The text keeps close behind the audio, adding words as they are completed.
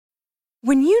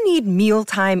When you need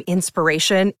mealtime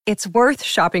inspiration, it's worth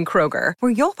shopping Kroger,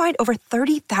 where you'll find over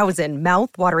 30,000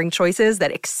 mouth-watering choices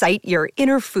that excite your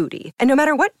inner foodie. And no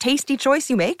matter what tasty choice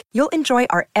you make, you'll enjoy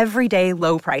our everyday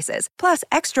low prices, plus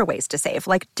extra ways to save,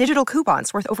 like digital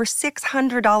coupons worth over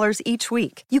 $600 each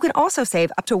week. You can also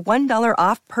save up to $1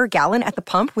 off per gallon at the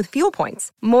pump with fuel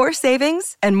points. More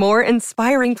savings and more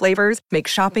inspiring flavors make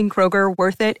shopping Kroger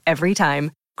worth it every time.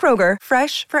 Kroger,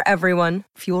 fresh for everyone.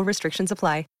 Fuel restrictions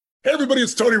apply. Hey, everybody,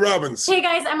 it's Tony Robbins. Hey,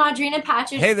 guys, I'm Audrina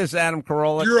Patridge. Hey, this is Adam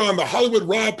Carolla. You're on the Hollywood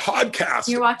Raw podcast.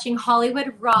 You're watching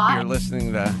Hollywood Raw. You're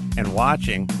listening to and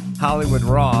watching Hollywood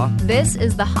Raw. This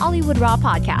is the Hollywood Raw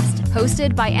podcast,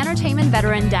 hosted by entertainment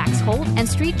veteran Dax Holt and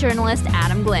street journalist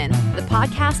Adam Glynn. The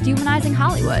podcast humanizing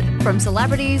Hollywood. From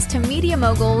celebrities to media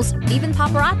moguls, even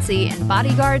paparazzi and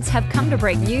bodyguards have come to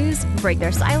break news, break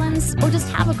their silence, or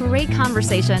just have a great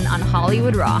conversation on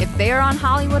Hollywood Raw. If they're on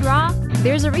Hollywood Raw,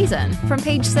 there's a reason. From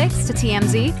Page 6 to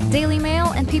TMZ, Daily Mail,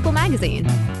 and People Magazine,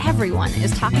 everyone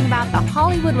is talking about the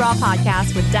Hollywood Raw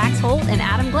podcast with Dax Holt and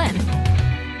Adam Glynn.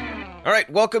 All right,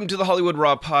 welcome to the Hollywood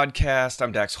Raw podcast.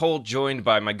 I'm Dax Holt, joined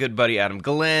by my good buddy Adam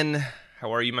Glynn.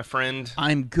 How are you, my friend?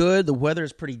 I'm good. The weather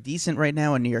is pretty decent right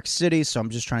now in New York City, so I'm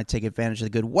just trying to take advantage of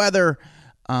the good weather.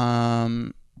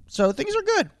 So things are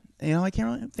good. You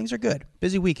know, things are good.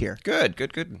 Busy week here.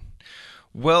 Good.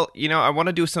 Well, you know, I want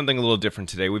to do something a little different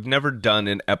today. We've never done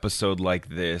an episode like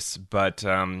this, but,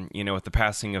 you know, with the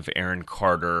passing of Aaron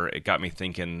Carter, it got me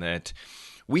thinking that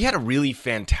we had a really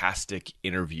fantastic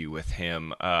interview with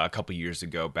him a couple years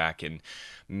ago, back in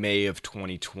May of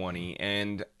 2020,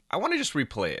 and I want to just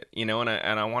replay it, you know, and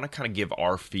I want to kind of give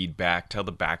our feedback, tell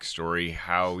the backstory,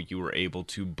 how you were able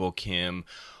to book him,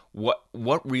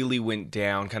 what really went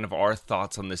down, kind of our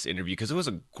thoughts on this interview, because it was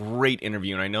a great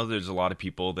interview, and I know there's a lot of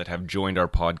people that have joined our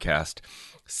podcast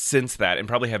since that and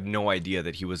probably have no idea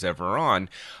that he was ever on,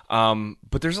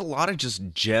 but there's a lot of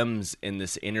just gems in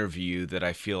this interview that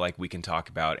I feel like we can talk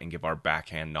about and give our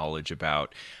backhand knowledge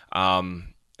about,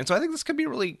 and so I think this could be a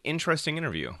really interesting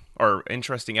interview, or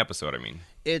interesting episode, I mean.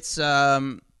 It's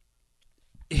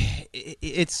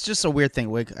just a weird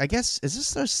thing. I guess,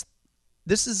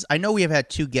 this is, I know we have had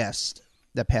two guests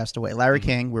that passed away. Larry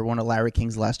King, we were one of Larry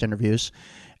King's last interviews.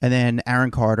 And then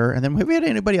Aaron Carter. And then have we had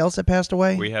anybody else that passed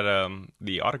away? We had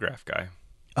the autograph guy.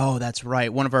 Oh, that's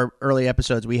right. One of our early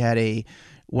episodes, we had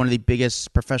one of the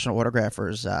biggest professional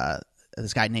autographers,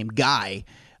 this guy named Guy,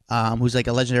 who's like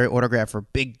a legendary autographer,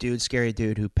 big dude, scary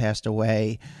dude, who passed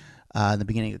away in the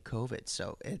beginning of COVID.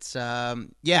 So it's,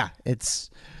 it's...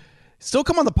 Still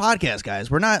come on the podcast, guys.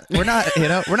 We're not we're not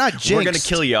jinxed. We're going to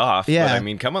kill you off, yeah. But I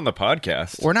mean, come on the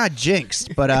podcast. We're not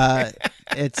jinxed, but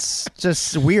it's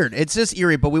just weird. It's just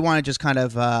eerie, but we want to just kind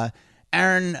of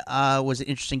Aaron was an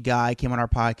interesting guy, came on our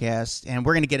podcast, and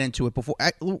we're going to get into it.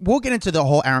 We'll get into the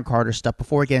whole Aaron Carter stuff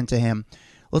before we get into him.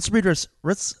 Let's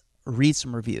read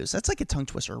some reviews. That's like a tongue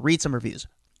twister. Read some reviews.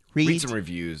 Read some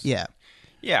reviews. Yeah.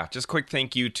 Yeah, just quick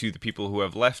thank you to the people who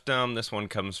have left them. This one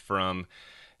comes from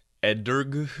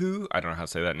Edurghu, I don't know how to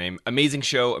say that name. Amazing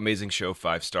show,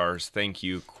 5 stars. Thank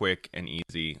you, quick and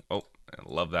easy. Oh, I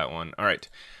love that one. All right,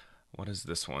 what does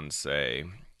this one say?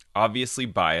 Obviously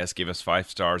biased, gave us 5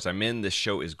 stars. I'm in, this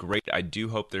show is great. I do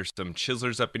hope there's some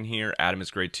chiselers up in here. Adam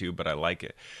is great too, but I like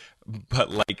it. But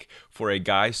like, for a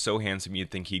guy so handsome, you'd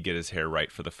think he'd get his hair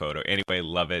right for the photo. Anyway,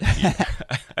 love it.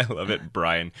 I love it,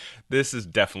 Brian. This is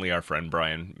definitely our friend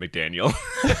Brian McDaniel,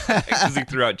 because he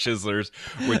threw out chiselers,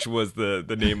 which was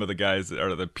the name of the guys,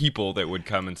 or the people that would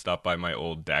come and stop by my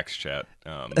old Dax Chat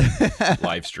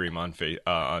live stream on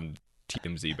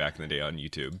TMZ back in the day on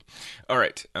YouTube. All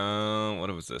right,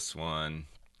 what was this one?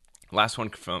 Last one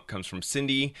comes from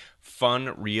Cindy.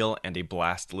 Fun, real, and a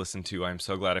blast to listen to. I'm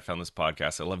so glad I found this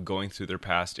podcast. I love going through their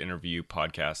past interview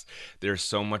podcasts. There's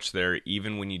so much there,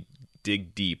 even when you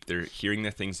dig deep. They're hearing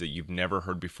the things that you've never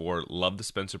heard before. Love the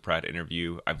Spencer Pratt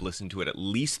interview. I've listened to it at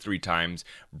least 3 times.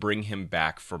 Bring him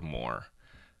back for more.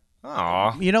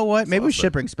 Aw. You know what? Maybe we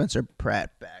should bring Spencer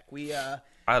Pratt back.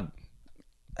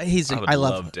 I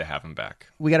love to have him back.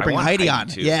 We got to bring Heidi on.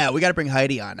 Too. Yeah, we got to bring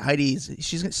Heidi on.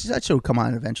 She's actually come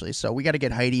on eventually, so we got to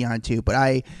get Heidi on too.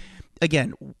 But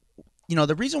again, you know,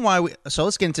 the reason why so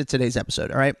let's get into today's episode.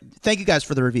 All right, thank you guys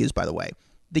for the reviews, by the way.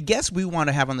 The guests we want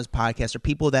to have on this podcast are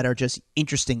people that are just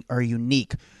interesting or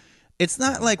unique. It's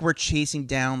not like we're chasing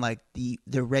down like the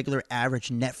regular average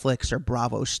Netflix or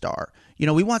Bravo star. You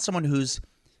know, we want someone who's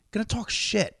gonna talk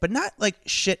shit, but not like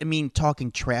shit. I mean, talking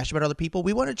trash about other people.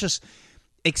 We want to just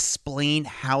explain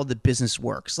how the business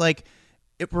works. Like,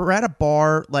 if we're at a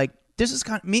bar, like, this is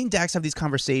me and Dax have these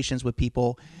conversations with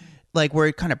people, like, where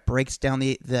it kind of breaks down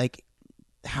the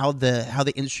how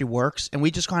the industry works, and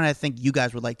we just kind of think you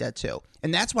guys would like that too.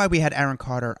 And that's why we had Aaron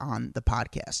Carter on the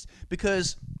podcast,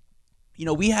 because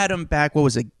we had him back. What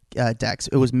was it, Dex?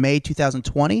 It was May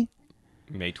 2020.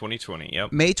 May 2020.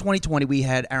 Yep. May 2020. We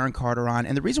had Aaron Carter on,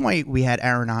 and the reason why we had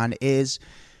Aaron on is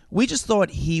we just thought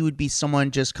he would be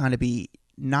someone just kind of be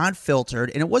non-filtered,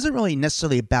 and it wasn't really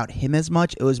necessarily about him as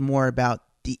much. It was more about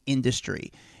the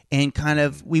industry, and kind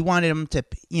of we wanted him to,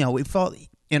 we felt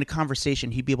in a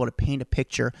conversation he'd be able to paint a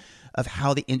picture of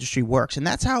how the industry works. And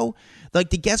that's how, like,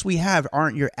 the guests we have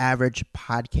aren't your average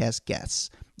podcast guests.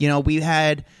 We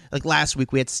had, like, last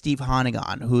week we had Steve Honig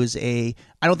on, who's I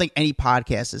don't think any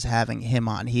podcast is having him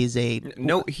on.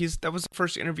 That was the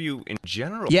first interview in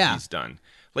general he's done.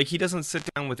 Like, he doesn't sit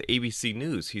down with ABC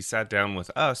News. He sat down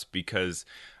with us because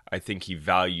I think he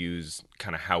values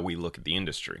kind of how we look at the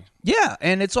industry. Yeah,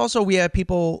 and it's also, we have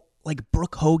people like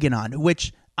Brooke Hogan on,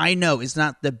 which I know is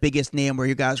not the biggest name where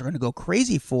you guys are going to go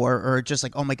crazy for, or just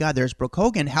like, oh my God, there's Brooke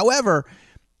Hogan. However,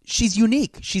 she's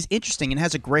unique. She's interesting and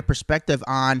has a great perspective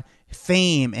on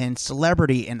fame and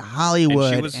celebrity and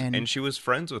Hollywood. And she was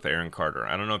friends with Aaron Carter.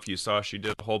 I don't know if you saw, she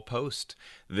did a whole post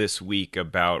this week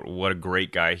about what a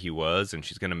great guy he was, and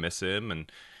she's going to miss him.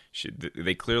 And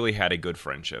they clearly had a good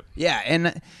friendship. Yeah,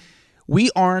 and we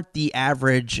aren't the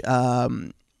average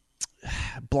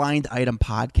blind item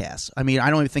podcast. I mean,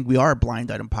 I don't even think we are a blind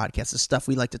item podcast. The stuff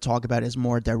we like to talk about is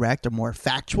more direct or more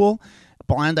factual.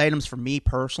 Blind items, for me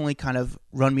personally, kind of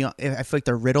run me off. I feel like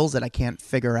they're riddles that I can't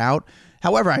figure out.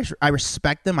 However, I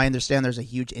respect them. I understand there's a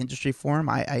huge industry for them.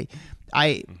 I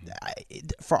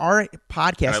for our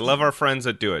podcast, and I love our friends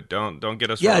that do it. Don't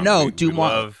get us wrong. Yeah, no, we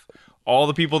love all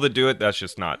the people that do it. That's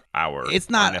just not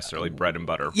it's not necessarily bread and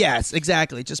butter. Yes,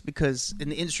 exactly. Just because in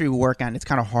the industry we work on, it's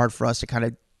kind of hard for us to kind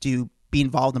of be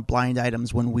involved in blind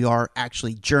items when we are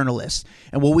actually journalists.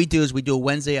 And what we do is we do a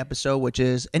Wednesday episode, which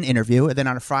is an interview, and then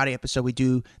on a Friday episode we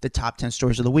do the top 10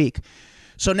 stories of the week.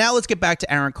 So now let's get back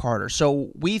to Aaron Carter. So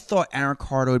we thought Aaron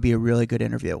Carter would be a really good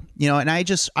interview. And I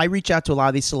reach out to a lot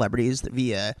of these celebrities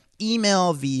via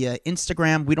email, via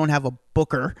Instagram. We don't have a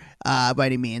booker by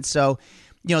any means. So,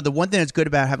 the one thing that's good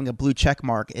about having a blue check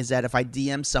mark is that if I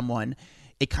DM someone,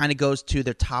 it kind of goes to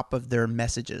the top of their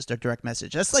messages, their direct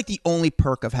message. That's like the only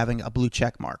perk of having a blue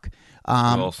check mark.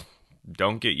 Well,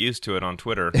 don't get used to it on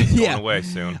Twitter. It's going away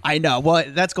soon. I know. Well,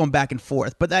 that's going back and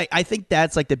forth. But I think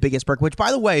that's like the biggest perk, which, by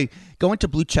the way, going to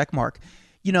blue check mark,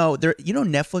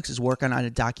 Netflix is working on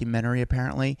a documentary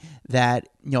apparently that,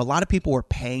 a lot of people were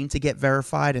paying to get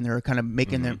verified, and they're kind of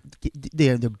making they're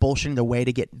bullshitting their way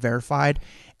to get verified.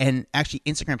 And actually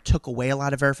Instagram took away a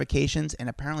lot of verifications, and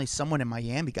apparently someone in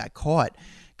Miami got caught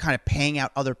kind of paying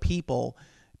out other people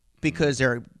because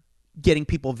they're getting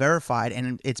people verified,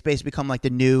 and it's basically become like the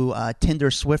new Tinder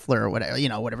Swindler or whatever,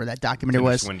 whatever that documentary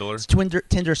was.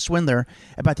 Tinder Swindler,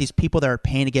 about these people that are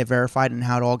paying to get verified and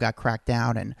how it all got cracked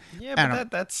down. And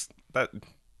that's the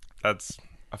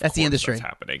industry. That's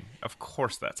happening. Of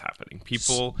course, that's happening.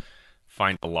 People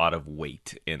find a lot of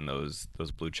weight in those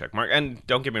blue check marks. And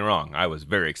don't get me wrong, I was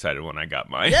very excited when I got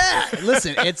mine. Yeah,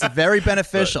 listen, it's very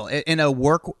beneficial in a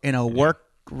work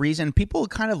reason. People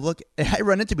kind of look, I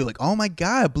run into people like, oh my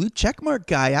God, blue checkmark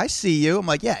guy, I see you. I'm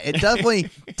like, yeah, it definitely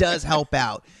does help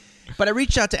out. But I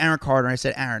reached out to Aaron Carter and I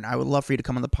said, Aaron, I would love for you to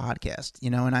come on the podcast,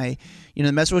 and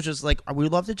the message was just like,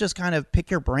 we'd love to just kind of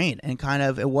pick your brain, and kind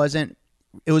of, it was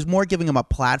more giving him a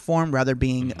platform rather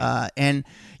being, and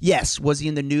yes, was he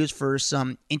in the news for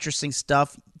some interesting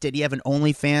stuff? Did he have an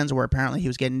OnlyFans where apparently he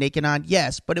was getting naked on?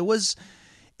 Yes, but it was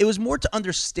more to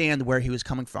understand where he was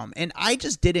coming from. And I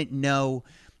just didn't know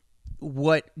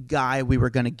what guy we were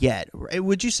going to get.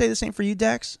 Would you say the same for you,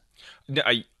 Dex?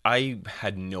 I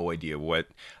had no idea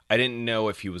I didn't know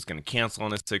if he was going to cancel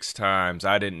on us 6 times.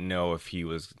 I didn't know if he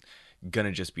was going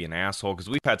to just be an asshole, because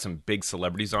we've had some big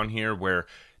celebrities on here where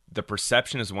the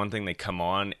perception is one thing, they come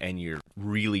on and you're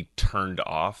really turned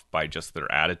off by just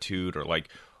their attitude, or like,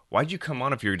 why'd you come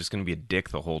on if you're just going to be a dick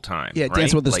the whole time? Yeah, right?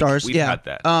 Dancing with the Stars. We've had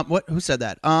that. Who said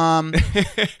that?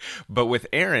 But with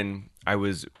Aaron, I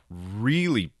was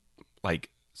really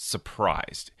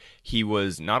surprised. He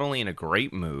was not only in a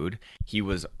great mood, he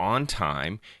was on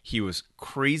time, he was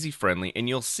crazy friendly, and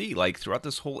you'll see throughout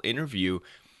this whole interview,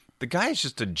 the guy is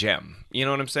just a gem. You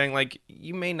know what I'm saying?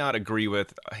 You may not agree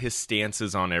with his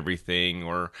stances on everything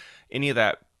or any of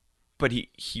that, but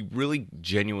he really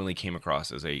genuinely came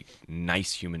across as a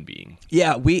nice human being.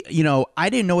 Yeah, I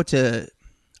didn't know what to...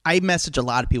 I messaged a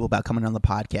lot of people about coming on the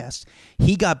podcast.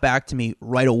 He got back to me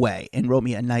right away and wrote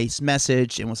me a nice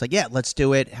message and was like, yeah, let's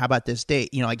do it. How about this date?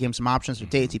 I gave him some options for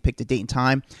dates. He picked a date and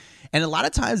time. And a lot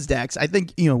of times, Dex, I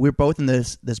think, we're both in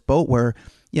this boat where,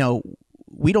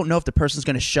 we don't know if the person's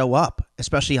going to show up,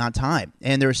 especially on time.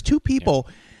 And there's two people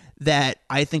that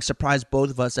I think surprised both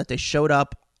of us that they showed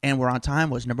up and were on time.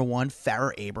 Was number one,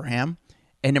 Farrah Abraham,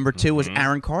 and number two was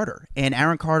Aaron Carter. And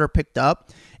Aaron Carter picked up,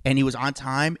 and he was on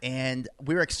time, and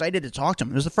we were excited to talk to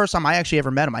him. It was the first time I actually ever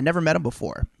met him. I never met him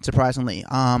before, surprisingly.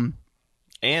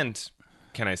 And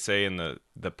can I say in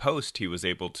the post,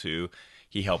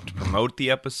 he helped promote the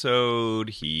episode.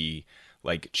 He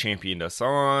championed us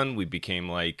on. We became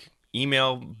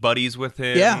email buddies with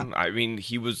him. Yeah. I mean,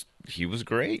 he was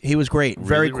great. He was great. Really,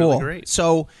 Very cool. really great.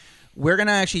 So we're going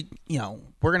to actually,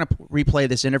 we're going to replay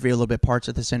this interview a little bit, parts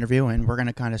of this interview, and we're going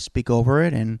to kind of speak over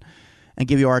it and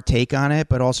give you our take on it,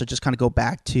 but also just kind of go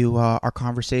back to our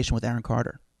conversation with Aaron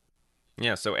Carter.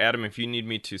 Yeah, so Adam, if you need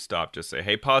me to stop, just say,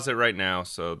 hey, pause it right now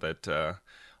so that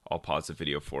I'll pause the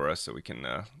video for us so we can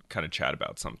kind of chat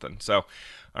about something. So,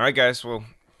 all right, guys, well,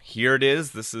 here it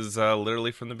is. This is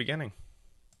literally from the beginning.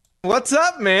 What's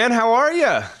up, man? How are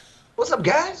you? What's up,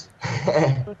 guys?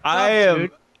 I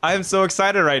am so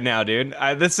excited right now, dude.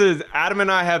 This is Adam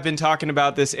and I have been talking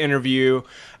about this interview.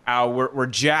 We're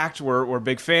jacked. We're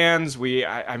big fans.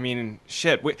 I mean,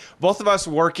 shit. Both of us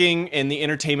working in the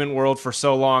entertainment world for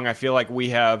so long. I feel like we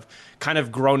have kind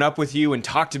of grown up with you and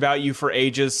talked about you for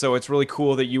ages. So it's really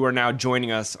cool that you are now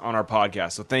joining us on our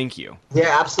podcast. So thank you.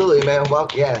 Yeah, absolutely, man. Well,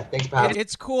 yeah, thanks for having me.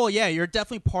 It's cool. Yeah, you're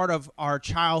definitely part of our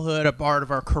childhood, a part of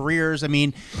our careers. I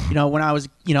mean, when I was,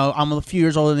 I'm a few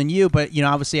years older than you, but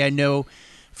obviously I know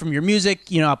from your music,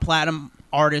 platinum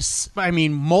artists, I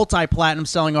mean, multi-platinum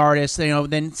selling artists,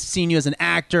 then seeing you as an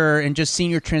actor and just seeing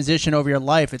your transition over your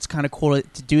life, it's kind of cool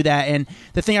to do that. And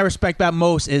the thing I respect about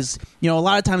most is, a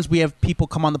lot of times we have people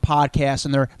come on the podcast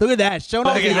and they're, look at that, showing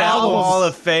off the albums. Wall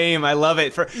of Fame. I love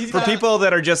it. For people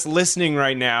that are just listening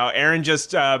right now, Aaron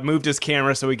just moved his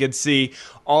camera so we could see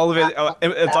all of it.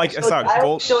 It's like a song.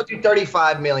 I showed you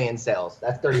 35 million sales.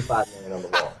 That's 35 million on the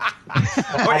wall.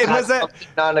 Wait, was that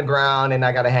on the ground, and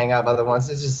I got to hang up other ones.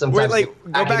 It's just sometimes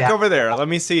go back over there. Let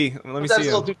me see. It's a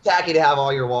little too tacky to have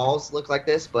all your walls look like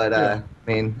this, but I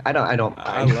mean, I don't.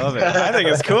 I love it. I think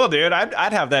it's cool, dude.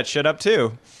 I'd have that shit up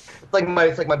too. It's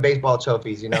like my baseball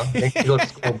trophies, They can go to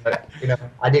school, but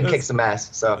I did kick some ass.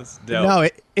 So no,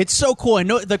 it's so cool. And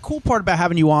the cool part about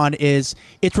having you on is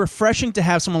it's refreshing to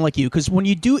have someone like you, because when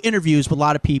you do interviews with a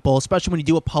lot of people, especially when you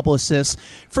do a publicist,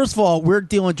 first of all, we're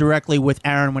dealing directly with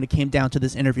Aaron when it came down to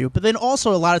this interview. But then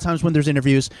also a lot of times when there's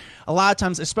interviews, a lot of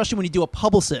times, especially when you do a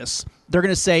publicist, they're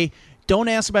going to say, don't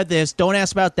ask about this, don't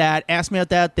ask about that, ask me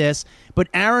about this. But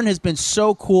Aaron has been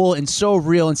so cool and so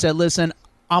real and said, listen,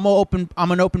 I'm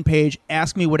an open page.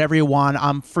 Ask me whatever you want.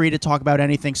 I'm free to talk about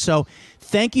anything. So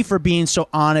thank you for being so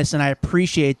honest, and I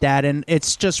appreciate that. And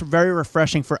it's just very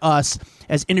refreshing for us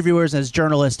as interviewers, as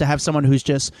journalists, to have someone who's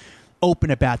just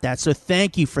open about that. So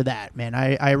thank you for that, man.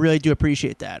 I really do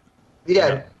appreciate that.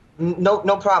 Yeah, no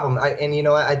problem.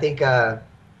 I think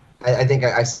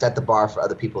I set the bar for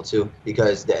other people too,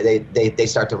 because they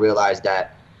start to realize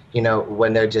that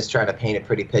when they're just trying to paint a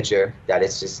pretty picture, that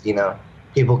it's just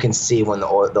people can see when the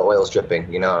oil's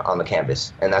dripping, on the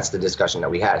canvas, and that's the discussion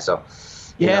that we had. So,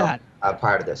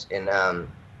 prior to this, and I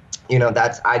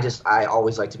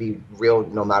always like to be real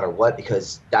no matter what,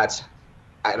 because I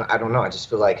don't know. I just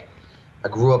feel like I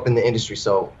grew up in the industry,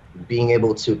 so being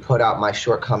able to put out my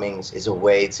shortcomings is a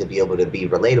way to be able to be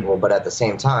relatable. But at the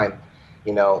same time,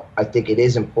 I think it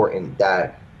is important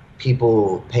that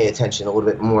people pay attention a little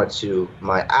bit more to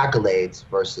my accolades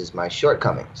versus my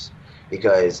shortcomings,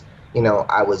 because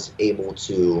I was able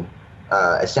to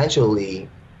essentially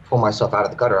pull myself out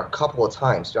of the gutter a couple of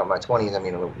times throughout my 20s. I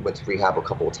mean, I went to rehab a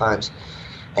couple of times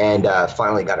and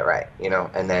finally got it right,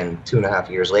 And then 2.5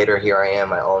 years later, here I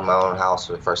am. I own my own house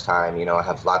for the first time. I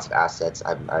have lots of assets.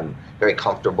 I'm very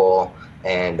comfortable,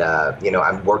 and,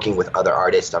 I'm working with other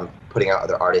artists. I'm putting out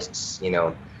other artists,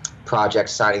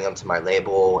 projects, signing them to my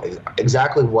label.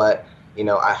 Exactly what,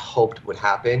 I hoped would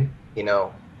happen,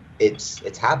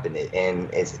 It's happened,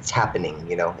 and it's happening.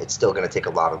 It's still going to take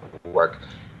a lot of work,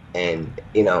 and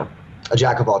a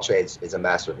jack of all trades is a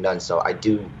master of none. So I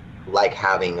do like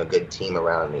having a good team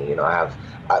around me. I have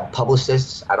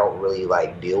publicists. I don't really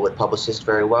deal with publicists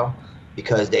very well,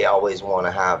 because they always want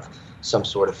to have some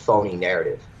sort of phony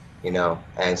narrative,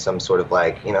 and some sort of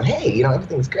hey,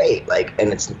 everything's great,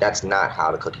 and that's not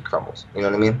how the cookie crumbles. You know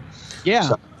what I mean? Yeah.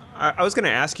 So, I was going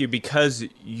to ask you, because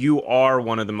you are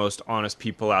one of the most honest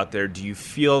people out there, do you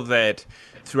feel that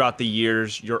throughout the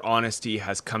years your honesty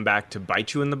has come back to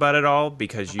bite you in the butt at all?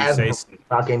 Because you say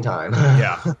fucking time.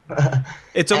 Yeah.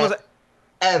 It's almost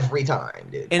every time,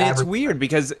 dude. And every it's weird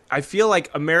because I feel like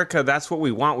America, that's what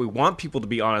we want. We want people to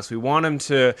be honest. We want them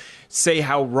to say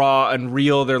how raw and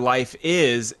real their life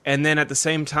is. And then at the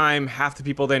same time, half the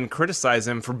people then criticize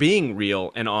them for being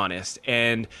real and honest.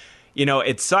 And, you know,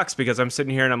 it sucks because I'm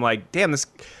sitting here and I'm like, damn, this,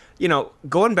 you know,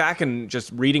 going back and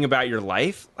just reading about your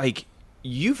life, like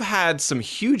you've had some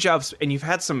huge ups and you've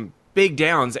had some big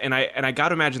downs. And I got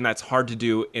to imagine that's hard to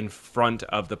do in front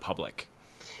of the public.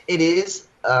 It is.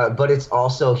 But it's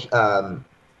also,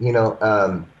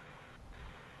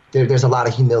 there's a lot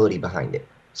of humility behind it.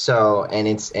 So, and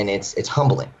it's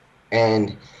humbling,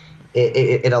 and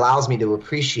it allows me to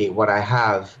appreciate what I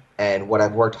have and what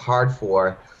I've worked hard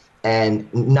for,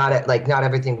 and not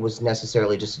everything was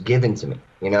necessarily just given to me,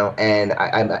 you know. And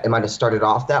I might have started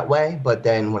off that way, but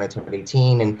then when I turned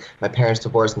 18 and my parents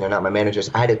divorced and they're not my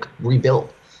managers, I had to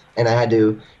rebuild, and I had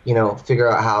to, you know,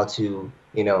 figure out how to,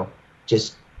 you know,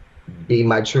 just be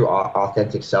my true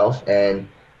authentic self. And,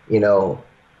 you know,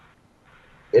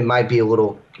 it might be a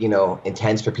little, you know,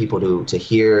 intense for people to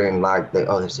hear, and like,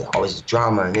 oh, there's always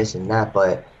drama and this and that,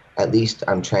 but at least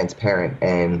I'm transparent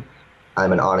and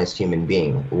I'm an honest human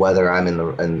being, whether I'm in the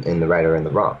right or in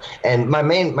the wrong. And my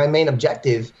main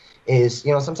objective is,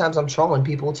 you know, sometimes I'm trolling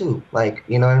people too. Like,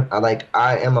 you know,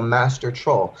 I am a master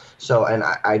troll. So, and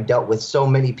I dealt with so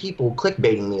many people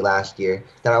clickbaiting me last year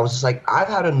that I was just like, I've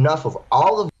had enough of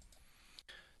all of.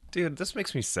 Dude, this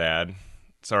makes me sad.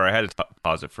 Sorry, I had to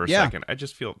pause it for a second. I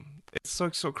just feel it's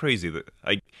so crazy that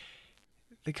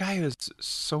the guy is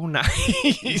so nice.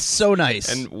 He's so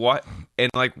nice. And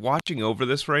like watching over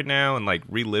this right now and like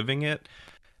reliving it,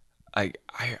 I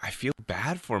feel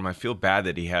bad for him. I feel bad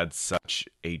that he had such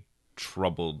a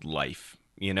troubled life,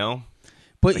 you know?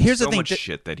 But like here's so the thing, much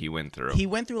shit that he went through. He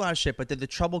went through a lot of shit, but did the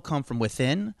trouble come from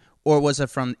within, or was it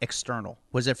from external?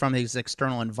 Was it from his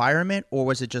external environment, or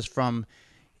was it just from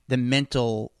the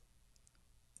mental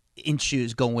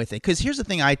issues going with it? Because here's the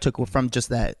thing I took from just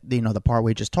that, you know, the part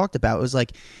we just talked about, it was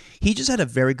like he just had a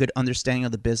very good understanding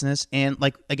of the business. And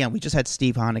like, again, we just had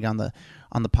Steve Honig on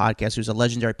the podcast, who's a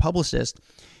legendary publicist.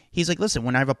 He's like, listen,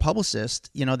 when I have a publicist,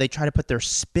 you know, they try to put their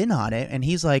spin on it, and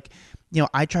he's like, you know,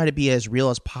 I try to be as real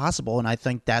as possible, and I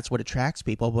think that's what attracts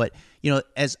people. But, you know,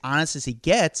 as honest as he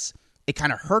gets, it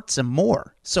kind of hurts him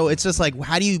more. So it's just like,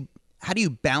 how do you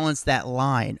balance that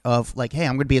line of like, hey,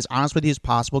 I'm going to be as honest with you as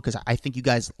possible because I think you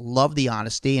guys love the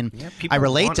honesty, and I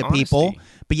relate to people. Honesty.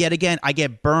 But yet again, I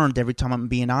get burned every time I'm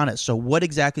being honest. So what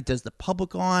exactly does the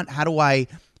public want?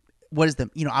 What is the,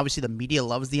 you know, obviously the media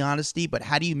loves the honesty, but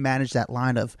how do you manage that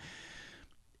line of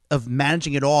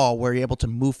managing it all where you're able to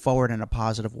move forward in a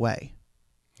positive way?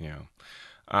 Yeah.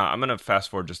 I'm going to fast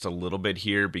forward just a little bit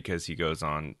here because he goes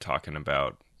on talking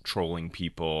about trolling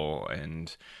people,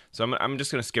 and so I'm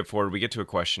just going to skip forward. We get to a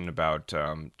question about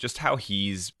just how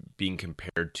he's being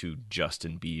compared to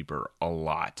Justin Bieber a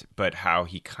lot, but how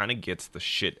he kind of gets the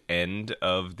shit end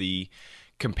of the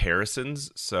comparisons.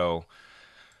 So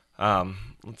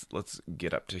let's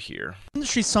get up to here. In the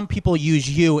industry, some people use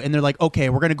you and they're like, okay,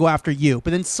 we're going to go after you.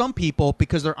 But then some people,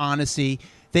 because they're honesty,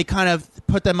 they kind of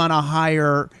put them on a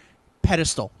higher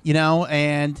pedestal, you know?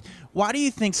 And why do you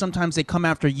think sometimes they come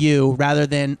after you rather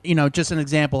than, you know, just an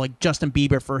example like Justin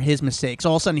Bieber for his mistakes?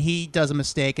 All of a sudden he does a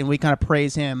mistake and we kind of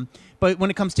praise him. But when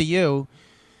it comes to you,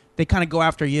 they kind of go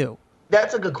after you.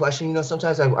 That's a good question. You know,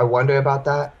 sometimes I wonder about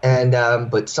that. And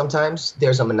but sometimes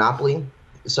there's a monopoly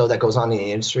so that goes on in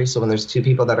the industry. So when there's two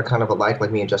people that are kind of alike, like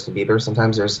me and Justin Bieber,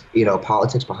 sometimes there's, you know,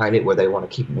 politics behind it where they want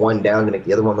to keep one down to make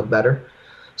the other one look better.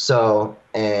 So,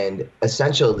 and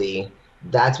essentially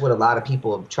that's what a lot of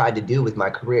people have tried to do with my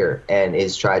career, and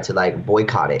is tried to like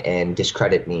boycott it and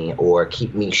discredit me or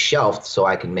keep me shelved so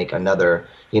I can make another,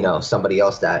 you know, somebody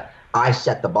else that I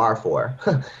set the bar for,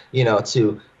 you know,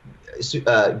 to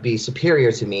be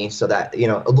superior to me, so that, you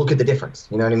know, look at the difference.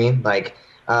 You know what I mean? Like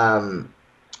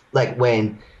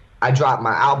when I dropped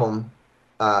my album,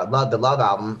 the Love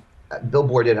album,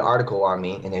 Billboard did an article on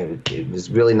me, and it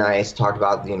was really nice, talked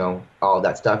about, you know, all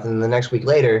that stuff. And then the next week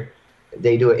later,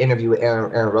 they do an interview with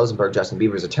Aaron Rosenberg, Justin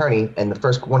Bieber's attorney, and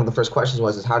one of the first questions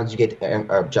was, how did you get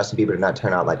Justin Bieber to not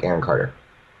turn out like Aaron Carter?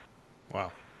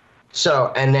 Wow.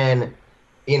 So, and then,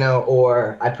 you know,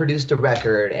 or I produced a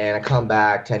record and I come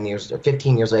back 10 years or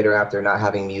 15 years later after not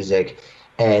having music,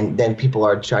 and then people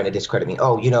are trying to discredit me.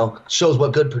 Oh, you know, shows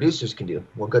what good producers can do.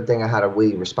 Well, good thing I had a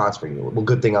witty response for you. Well,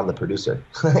 good thing I'm the producer.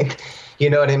 Like, you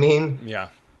know what I mean? Yeah.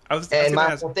 Whole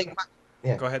thing.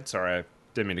 Yeah. Go ahead. Sorry, I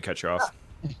didn't mean to cut you off.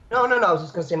 No. I was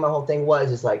just gonna say my whole thing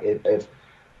was, it's like if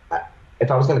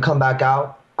I was gonna come back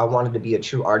out, I wanted to be a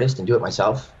true artist and do it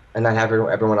myself, and not have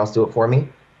everyone else do it for me.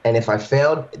 And if I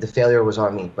failed, the failure was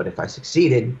on me. But if I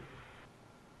succeeded,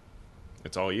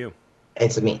 It's all you.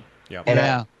 It's me. Yeah. And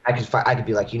Yeah. I could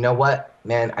be like, you know what,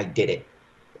 man, I did it.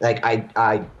 Like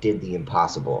I did the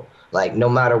impossible. Like no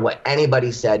matter what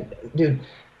anybody said, dude.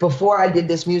 Before I did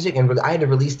this music, and I had to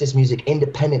release this music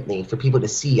independently for people to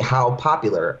see how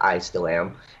popular I still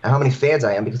am and how many fans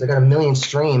I am, because I got 1 million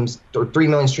streams or 3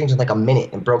 million streams in like a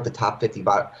minute and broke the top 50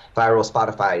 viral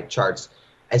Spotify charts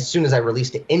as soon as I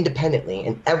released it independently.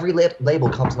 And every label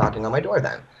comes knocking on my door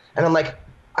then. And I'm like,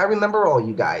 I remember all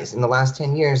you guys in the last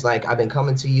 10 years. Like I've been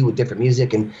coming to you with different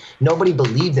music, and nobody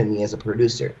believed in me as a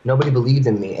producer. Nobody believed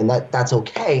in me, and that's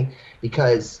okay,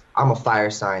 because I'm a fire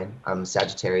sign. I'm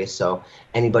Sagittarius, so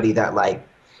anybody that like,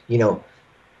 you know,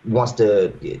 wants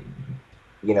to,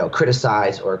 you know,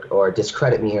 criticize or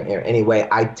discredit me in any way,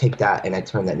 I take that and I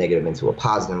turn that negative into a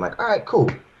positive. I'm like, all right, cool.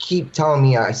 Keep telling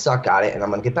me I suck at it, and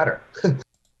I'm gonna get better. All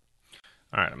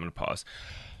right, I'm gonna pause.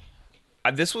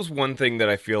 This was one thing that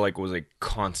I feel like was a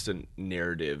constant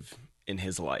narrative in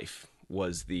his life,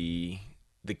 was the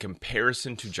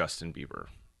comparison to Justin Bieber.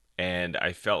 And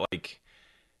I felt like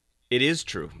it is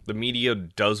true. The media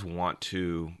does want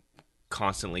to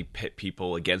constantly pit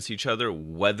people against each other,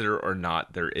 whether or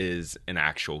not there is an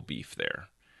actual beef there.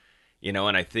 You know,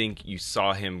 and I think you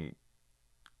saw him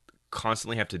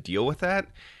constantly have to deal with that.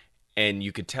 And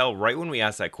you could tell right when we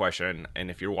asked that question,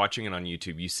 and if you're watching it on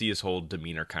YouTube, you see his whole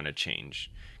demeanor kind of change.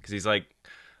 Because he's like,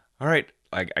 all right,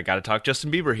 I got to talk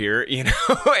Justin Bieber here, you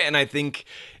know? And I think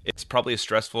it's probably a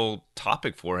stressful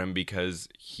topic for him, because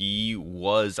he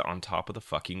was on top of the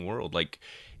fucking world. Like,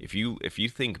 if you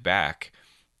think back,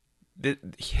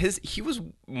 he was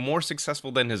more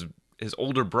successful than his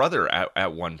older brother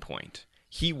at one point.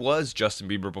 He was Justin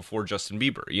Bieber before Justin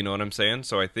Bieber. You know what I'm saying?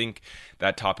 So I think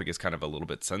that topic is kind of a little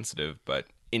bit sensitive, but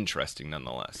interesting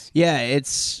nonetheless. Yeah,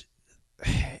 it's.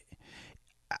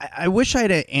 I wish I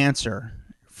had an answer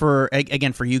for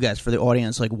you guys, for the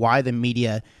audience, like why the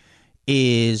media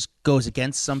goes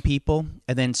against some people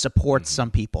and then supports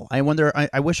some people. I wonder.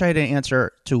 I wish I had an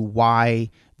answer to why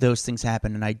those things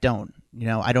happen, and I don't. You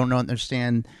know, I don't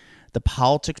understand the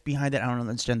politics behind it. I don't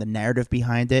understand the narrative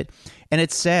behind it. And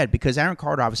it's sad, because Aaron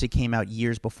Carter obviously came out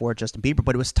years before Justin Bieber,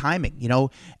 but it was timing. You know,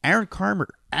 Aaron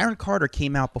Carter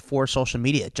came out before social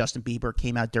media. Justin Bieber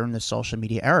came out during the social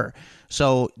media era.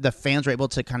 So the fans were able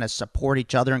to kind of support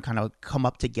each other and kind of come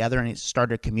up together, and it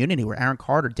started a community where Aaron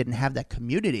Carter didn't have that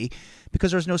community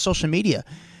because there was no social media.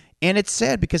 And it's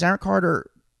sad because Aaron Carter,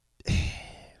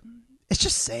 it's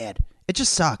just sad. It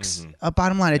just sucks.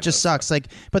 Bottom line, it just sucks. Like,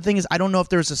 but the thing is, I don't know if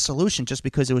there's a solution, just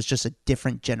because it was just a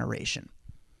different generation.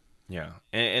 Yeah,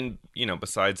 and you know,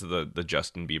 besides the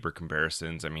Justin Bieber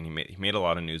comparisons, I mean, he made a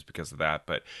lot of news because of that.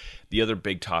 But the other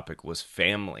big topic was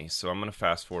family. So I'm going to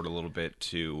fast forward a little bit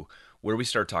to where we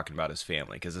start talking about his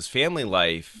family, because his family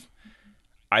life,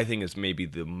 I think, is maybe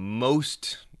the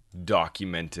most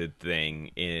documented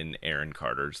thing in Aaron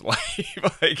Carter's life.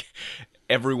 Like,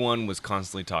 everyone was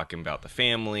constantly talking about the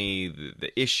family,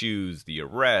 the issues, the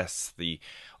arrests,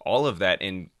 all of that.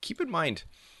 And keep in mind,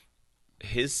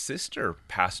 his sister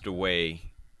passed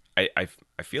away. I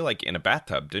feel like in a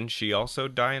bathtub. Didn't she also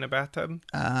die in a bathtub?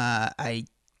 I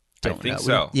think know.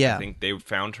 So. Yeah, I think they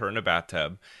found her in a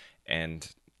bathtub, and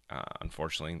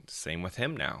unfortunately, same with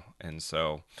him now. And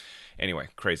so, anyway,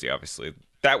 crazy. Obviously,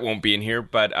 that won't be in here.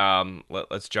 But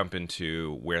let's jump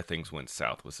into where things went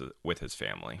south with his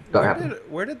family.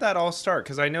 Where did that all start?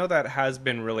 Because I know that has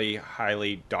been really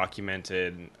highly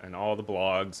documented, and all the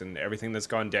blogs and everything that's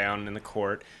gone down in the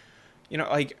court. You know,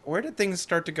 like, where did things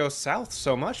start to go south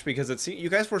so much? Because it seemed you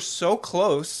guys were so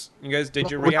close. You guys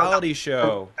did your reality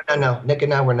show. No, Nick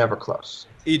and I were never close.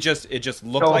 It just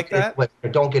looked like that.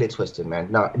 Don't get it twisted,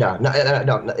 man. No,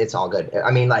 it's all good.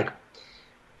 I mean, like,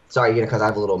 sorry, because I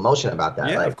have a little emotion about that.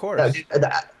 Yeah, like, of course.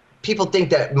 People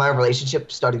think that my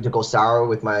relationship started to go sour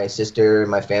with my sister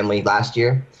and my family last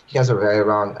year. You guys are very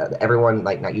wrong. Everyone,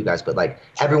 like, not you guys, but like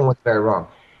everyone was very wrong.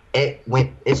 It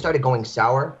started going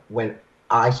sour when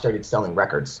I started selling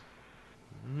records.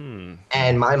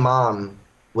 And my mom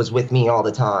was with me all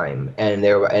the time, and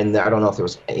I don't know if there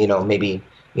was, maybe,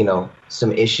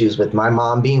 some issues with my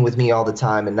mom being with me all the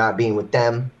time and not being with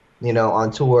them,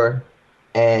 on tour,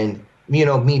 and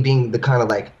me being the kind of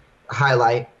like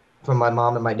highlight from my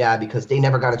mom and my dad, because they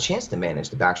never got a chance to manage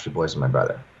the Backstreet Boys and my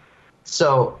brother.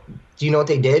 So do you know what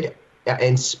they did?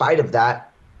 In spite of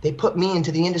that, they put me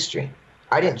into the industry.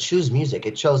 I didn't choose music,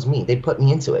 it chose me. They put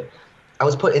me into it. I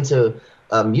was put into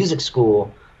music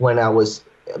school when I was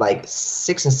like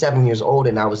 6 and 7 years old,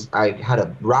 and I had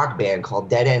a rock band called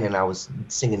Dead End, and I was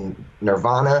singing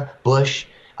Nirvana, Bush,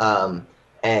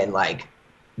 and like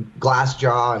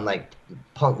Glassjaw, and like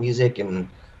punk music, and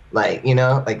like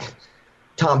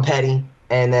Tom Petty.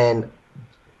 And then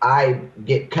I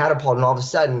get catapulted, and all of a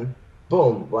sudden,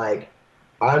 boom, like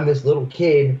I'm this little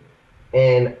kid,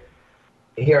 and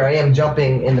here I am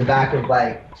jumping in the back of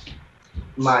like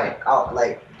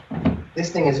this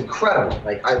thing is incredible.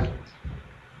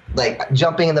 Like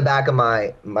jumping in the back of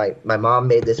my mom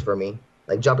made this for me.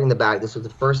 Like jumping in the back. This was the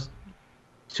first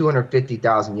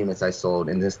 250,000 units I sold,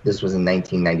 and this was in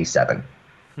 1997.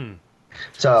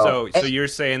 So you're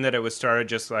saying that it was started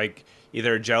just like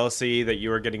either jealousy that you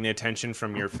were getting the attention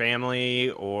from your family,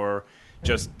 or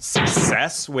just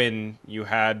success when you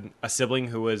had a sibling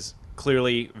who was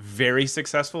clearly very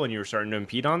successful and you were starting to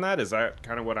impede on that? Is that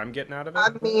kind of what I'm getting out of it? I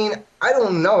mean, I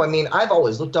don't know. I mean, I've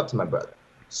always looked up to my brother.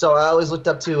 So I always looked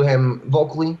up to him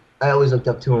vocally. I always looked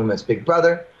up to him as big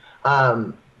brother.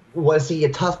 Was he a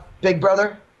tough big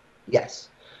brother? Yes.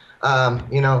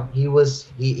 You know, he was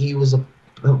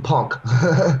a punk.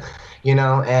 You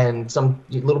know, and some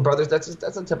little brothers, that's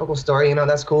a typical story, you know,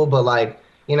 that's cool. But like,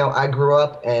 you know, I grew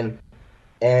up and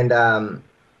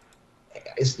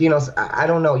it's, you know, I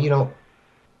don't know, you know,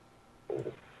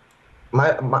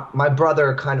 my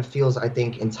brother kind of feels, I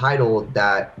think, entitled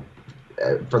that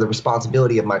for the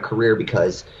responsibility of my career,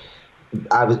 because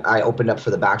I opened up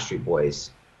for the Backstreet Boys.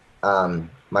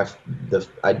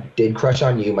 I did Crush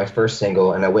on You, my first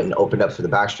single, and I went and opened up for the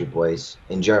Backstreet Boys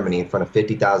in Germany in front of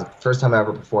 50,000. First time I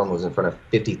ever performed was in front of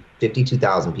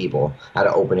 52,000 people at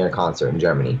an open air concert in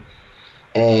Germany,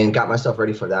 and got myself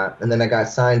ready for that. And then I got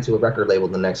signed to a record label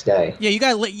the next day. Yeah,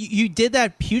 you did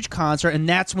that huge concert, and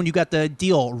that's when you got the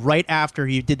deal right after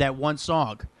you did that one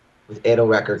song with Edo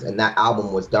Records, and that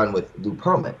album was done with Lou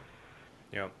Pearlman.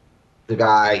 Yep. The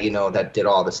guy, you know, that did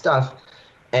all the stuff.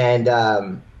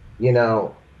 And you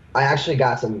know, I actually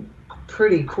got some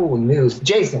pretty cool news.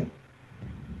 Jason,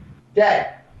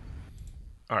 dead.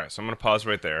 All right, so I'm going to pause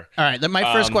right there. All right, then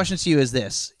my first question to you is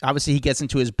this. Obviously, he gets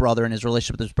into his brother and his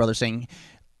relationship with his brother, saying,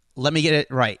 let me get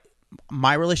it right.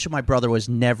 My relationship with my brother was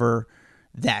never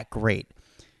that great.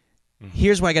 Mm-hmm.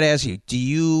 Here's what I got to ask you. Do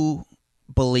you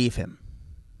believe him?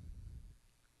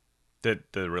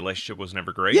 That the relationship was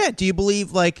never great? Yeah, do you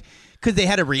believe, like, because they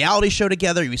had a reality show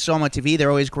together, you saw them on TV, they're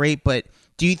always great, but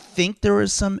do you think there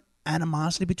was some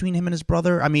animosity between him and his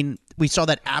brother? I mean, we saw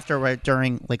that after, right,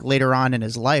 during, like, later on in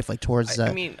his life, like, towards...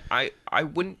 I mean, I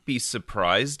wouldn't be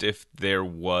surprised if there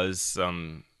was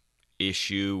some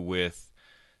issue with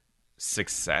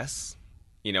success,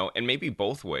 you know, and maybe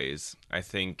both ways. I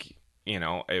think, you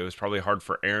know, it was probably hard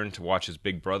for Aaron to watch his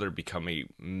big brother become a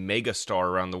mega star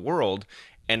around the world,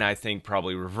 and I think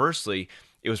probably reversely,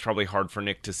 it was probably hard for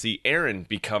Nick to see Aaron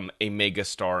become a mega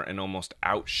star and almost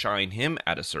outshine him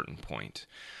at a certain point.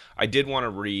 I did want to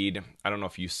read, I don't know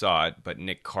if you saw it, but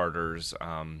Nick Carter's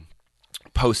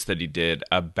post that he did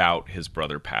about his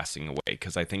brother passing away,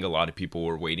 because I think a lot of people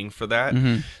were waiting for that.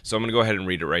 Mm-hmm. So I'm going to go ahead and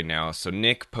read it right now. So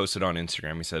Nick posted on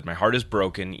Instagram, he said, "My heart is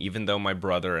broken. Even though my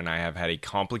brother and I have had a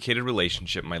complicated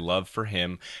relationship, my love for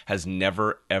him has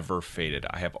never, ever faded.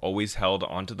 I have always held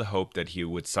onto the hope that he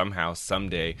would somehow,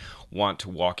 someday, want to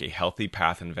walk a healthy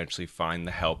path and eventually find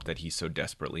the help that he so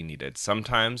desperately needed.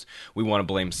 Sometimes we want to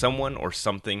blame someone or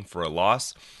something for a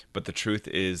loss, but the truth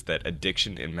is that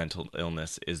addiction and mental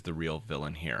illness is the real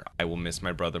villain here. I will miss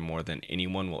my brother more than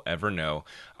anyone will ever know.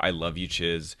 I love you,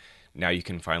 Chiz. Now you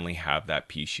can finally have that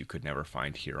peace you could never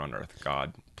find here on earth.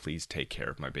 God, please take care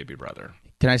of my baby brother."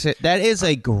 Can I say, that is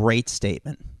a great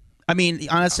statement. I mean,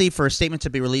 honestly, for a statement to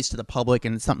be released to the public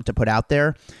and something to put out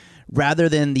there, rather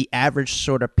than the average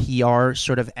sort of PR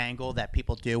sort of angle that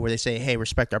people do where they say, hey,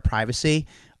 respect our privacy,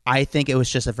 I think it was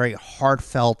just a very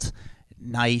heartfelt,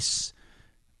 nice...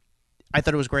 I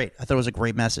thought it was great. I thought it was a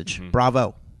great message. Mm-hmm.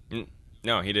 Bravo.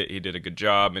 No, he did a good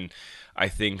job, and I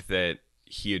think that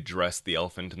he addressed the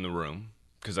elephant in the room,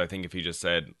 because I think if he just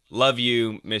said, love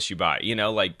you, miss you, bye, you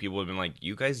know, like, people have been like,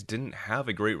 you guys didn't have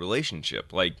a great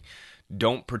relationship. Like,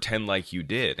 don't pretend like you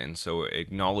did. And so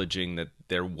acknowledging that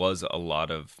there was a lot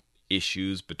of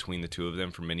issues between the two of them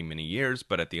for many, many years,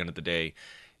 but at the end of the day,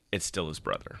 it's still his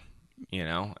brother. You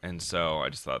know, and so I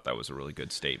just thought that was a really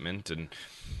good statement. And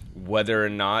whether or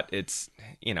not it's,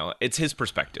 you know, it's his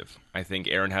perspective. I think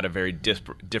Aaron had a very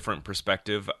different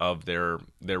perspective of their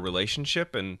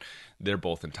relationship, and they're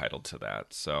both entitled to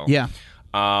that. So yeah.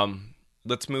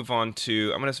 Let's move on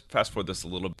to, I'm going to fast forward this a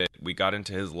little bit. We got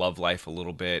into his love life a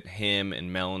little bit. Him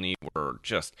and Melanie were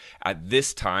just, at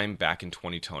this time back in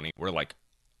 2020, we're like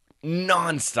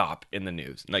nonstop in the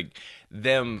news, like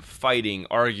them fighting,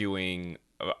 arguing,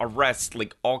 arrests,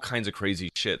 like all kinds of crazy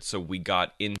shit. So we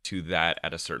got into that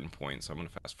at a certain point. So I'm going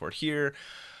to fast forward here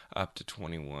up to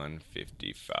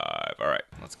 21:55. All right,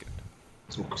 let's get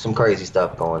some crazy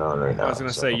stuff going on right now. I was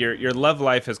going to say your love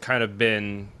life has kind of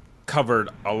been covered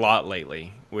a lot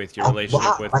lately. with your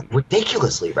relationship with like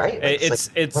ridiculously, right? Like,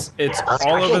 it's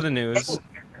all over the news.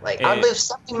 Like I live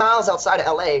 70 miles outside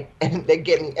of LA, and they're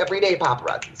getting everyday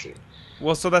paparazzis here.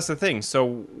 Well, so that's the thing.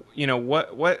 So, you know,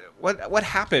 what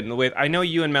happened with, I know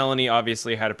you and Melanie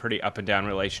obviously had a pretty up and down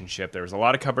relationship. There was a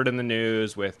lot of covered in the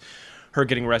news with her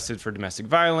getting arrested for domestic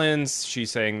violence.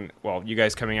 She's saying, well, you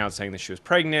guys coming out saying that she was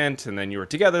pregnant, and then you were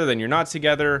together, then you're not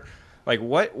together. Like,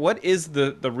 what is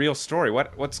the real story?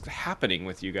 What's happening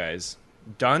with you guys?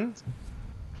 Done?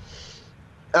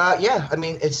 Yeah, I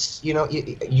mean, it's, you know,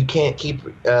 you can't keep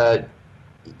repeating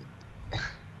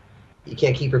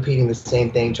the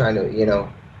same thing, trying to, you know,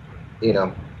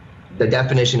 the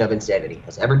definition of insanity,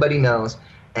 as everybody knows.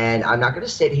 And I'm not going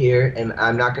to sit here and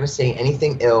I'm not going to say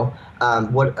anything ill.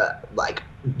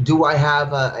 Do I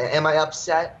have, am I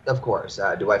upset? Of course.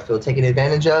 Do I feel taken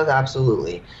advantage of?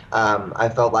 Absolutely. I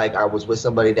felt like I was with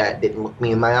somebody that didn't look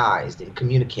me in my eyes, didn't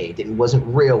communicate, wasn't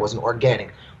real, wasn't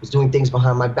organic, was doing things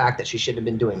behind my back that she shouldn't have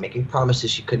been doing, making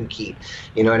promises she couldn't keep.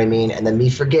 You know what I mean? And then me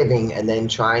forgiving and then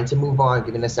trying to move on,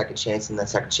 giving a second chance, and that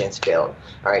second chance failed.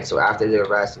 All right, so after the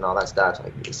arrest and all that stuff,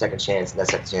 like the second chance, and that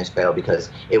second chance failed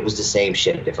because it was the same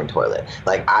shit, a different toilet.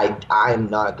 Like I'm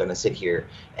not gonna sit here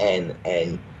and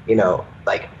you know,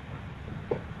 like,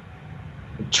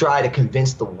 try to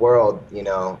convince the world, you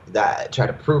know, try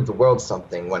to prove the world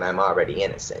something when I'm already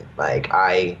innocent. Like,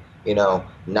 I'm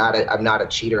not a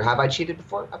cheater. Have I cheated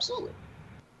before? Absolutely.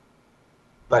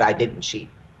 But I didn't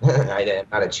cheat. I'm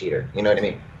not a cheater. You know what I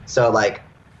mean? So, like...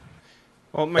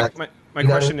 Well, my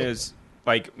question is,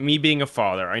 like, me being a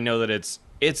father, I know that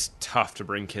it's tough to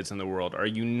bring kids in the world. Are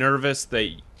you nervous that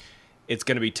it's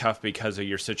going to be tough because of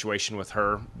your situation with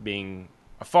her being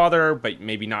a father, but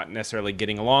maybe not necessarily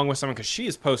getting along with someone? Because she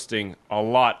is posting a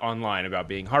lot online about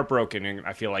being heartbroken, and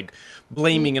I feel like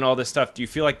blaming and all this stuff. Do you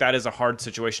feel like that is a hard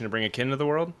situation to bring a kid into the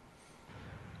world?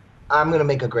 I'm going to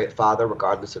make a great father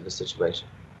regardless of the situation.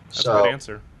 That's a good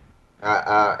answer.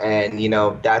 And, you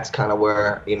know, that's kind of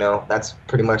where, you know, that's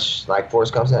pretty much like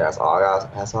Forrest Gump said. That's all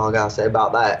I got to say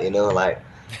about that, you know, like,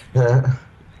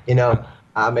 you know,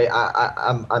 I mean,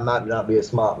 I might not be a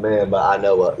smart man, but I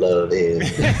know what love is.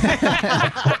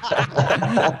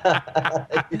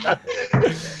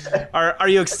 Are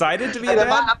you excited to be a dad?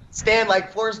 I stand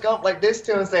like Forrest Gump like this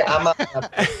too and say, I'm not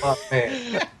a smart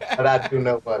man, but I do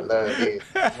know what love is.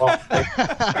 I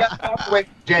gotta walk away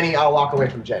from Jenny, I'll walk away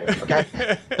from Jenny, okay?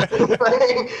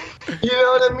 You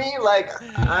know what I mean? Like,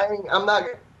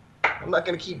 I'm not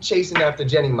going to keep chasing after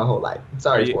Jenny my whole life.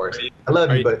 Sorry, Forrest. I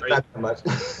love you, but not that much.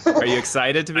 Are you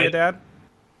excited to be a dad?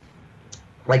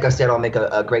 Like I said, I'll make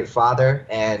a great father.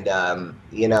 And,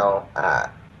 you know,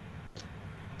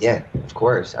 yeah, of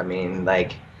course. I mean,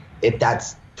 like, if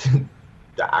that's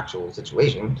the actual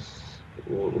situation,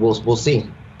 we'll see.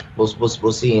 We'll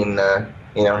see in,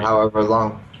 you know, however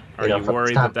long. Are you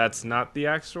worried that that's not the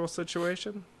actual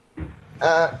situation?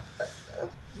 What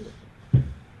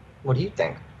do you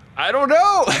think? I don't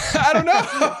know.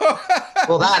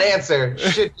 Well, that answer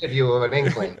should give you an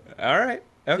inkling. All right.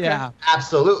 Okay. Yeah.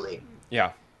 Absolutely.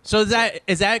 Yeah. So is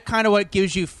that kind of what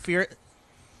gives you fear?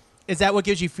 Is that what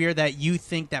gives you fear, that you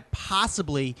think that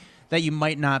possibly that you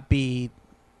might not be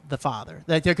the father,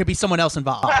 that there could be someone else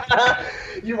involved?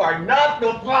 You are not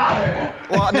the father.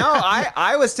 Well, no,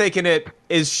 I was taking it,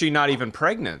 is she not even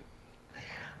pregnant?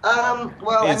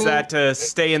 Well, is that to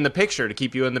stay in the picture, to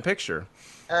keep you in the picture?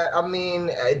 I mean,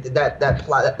 that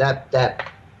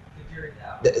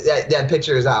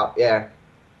picture is out. Yeah.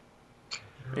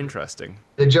 Interesting.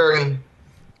 The jury.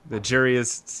 The jury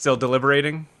is still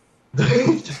deliberating.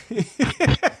 The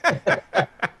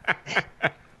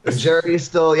jury is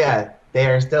still, yeah, they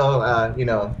are still, you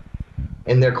know,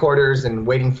 in their quarters and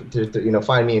waiting to you know,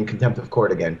 find me in contempt of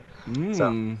court again.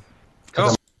 So,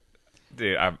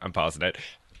 dude, I'm pausing it.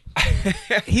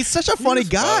 He's such a funny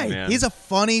guy. Fun, he's a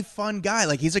funny, fun guy.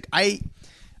 Like, he's like, I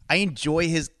enjoy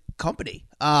his company.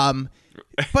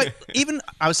 But even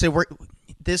I would say we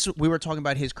were talking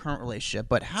about his current relationship,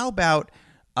 but how about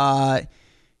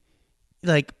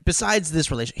like, besides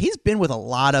this relationship, he's been with a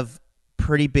lot of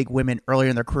pretty big women earlier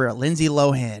in their career. Lindsay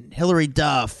Lohan, Hilary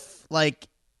Duff, like,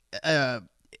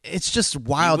 it's just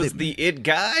wild. He was the it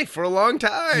guy for a long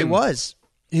time. He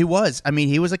was. I mean,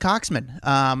 he was a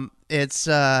coxman. It's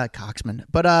coxman.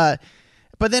 But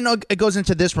then it goes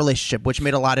into this relationship, which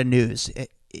made a lot of news.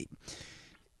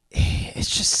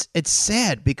 It's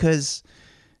sad because,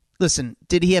 listen,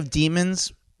 did he have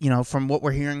demons? You know, from what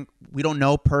we're hearing, we don't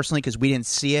know personally because we didn't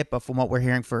see it, but from what we're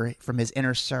hearing from his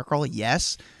inner circle,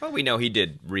 yes. Well, we know he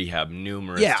did rehab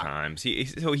numerous times.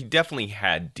 So he definitely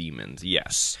had demons,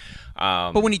 yes.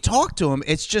 But when you talk to him,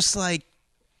 it's just like,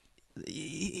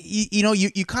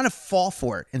 you kind of fall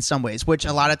for it in some ways, which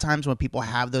a lot of times when people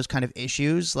have those kind of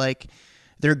issues, like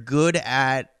they're good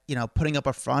at, putting up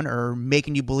a front or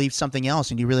making you believe something else,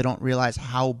 and you really don't realize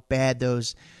how bad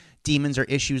those demons or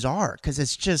issues are, because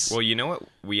it's just... Well, you know what?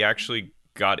 We actually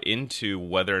got into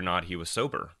whether or not he was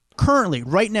sober. Currently,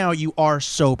 right now, you are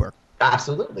sober.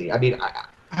 Absolutely. I mean,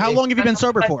 how long have you been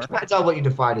sober for? Depends on what you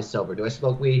define as sober. Do I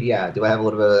smoke weed? Yeah. Do I have a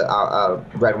little bit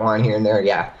of red wine here and there?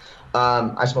 Yeah.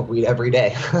 I smoke weed every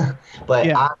day. But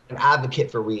Yeah. I'm an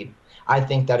advocate for weed. I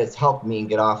think that it's helped me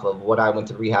get off of what I went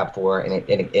to rehab for, and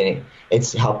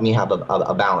it's helped me have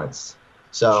a balance.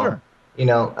 So,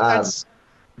 Sure.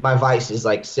 My vice is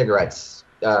like cigarettes,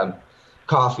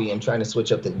 coffee. I'm trying to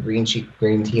switch up the green tea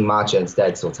matcha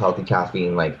instead, so it's healthy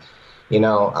caffeine. Like,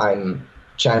 I'm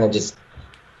trying to just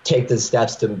take the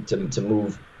steps to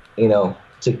move,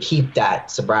 to keep that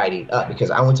sobriety up,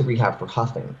 because I went to rehab for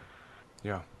huffing.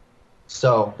 Yeah.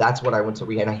 So that's what I went to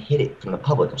rehab, and I hid it from the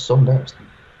public. I was so embarrassed.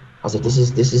 I was like, this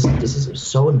is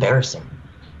so embarrassing.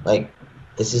 Like,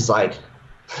 this is like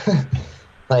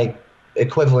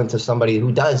equivalent to somebody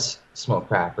who does smoke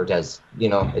crack or does,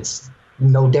 it's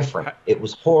no different. It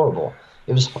was horrible.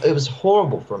 It was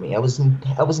horrible for me. I was in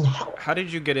hell. How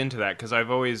did you get into that? Because I've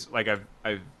always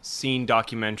I've seen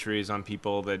documentaries on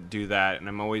people that do that, and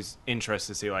I'm always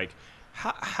interested to see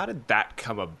how did that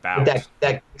come about?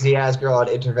 That crazy ass girl on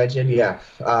intervention, yeah.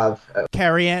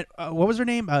 Carrie Ann, what was her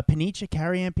name? Peniche?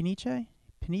 Carrie Ann Peniche?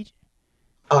 Peniche?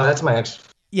 Oh, that's my ex.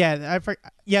 Yeah,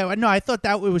 no, I thought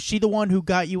that was she the one who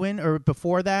got you in, or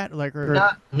before that,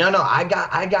 No.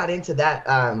 I got into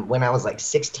that when I was like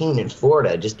 16 in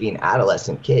Florida, just being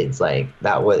adolescent kids. Like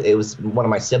it was one of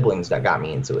my siblings that got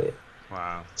me into it.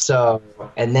 Wow. So,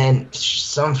 and then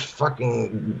some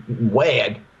fucking way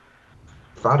I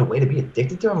found a way to be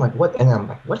addicted to it. I'm like, what? And I'm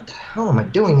like, what the hell am I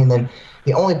doing? And then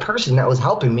the only person that was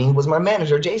helping me was my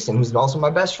manager, Jason, who's also my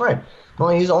best friend.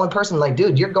 He's the only person like,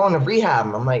 dude, you're going to rehab.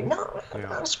 And I'm like, no, I'm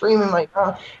not screaming like,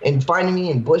 and finding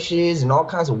me in bushes and all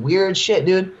kinds of weird shit,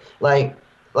 dude. Like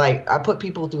I put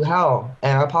people through hell,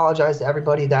 and I apologize to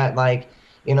everybody that I'm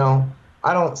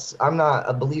not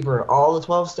a believer in all the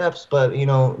 12 steps, but,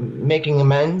 making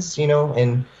amends,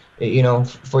 and,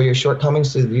 for your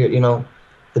shortcomings to your,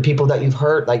 the people that you've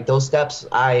hurt, like those steps,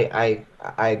 I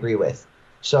agree with.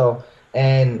 So,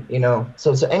 and,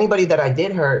 so anybody that I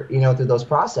did hurt, through those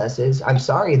processes, I'm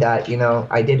sorry that,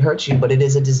 I did hurt you, but it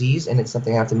is a disease, and it's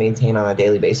something I have to maintain on a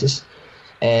daily basis.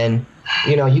 And,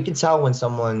 you can tell when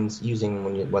someone's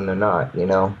using when they're not,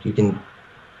 you can,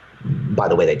 by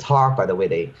the way they talk, by the way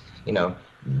they,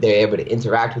 they're able to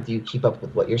interact with you, keep up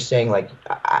with what you're saying. Like,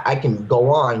 I can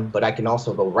go on, but I can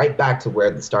also go right back to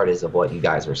where the start is of what you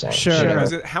guys were saying.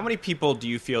 Sure. How many people do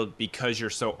you feel, because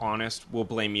you're so honest, will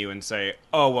blame you and say,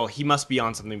 oh, well, he must be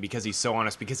on something because he's so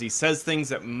honest, because he says things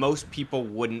that most people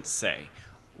wouldn't say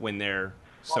when they're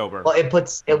sober?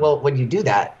 Well, when you do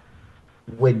that,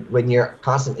 when you're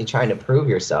constantly trying to prove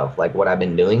yourself, like what I've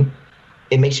been doing,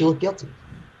 it makes you look guilty.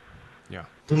 Yeah.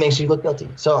 It makes you look guilty.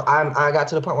 So I got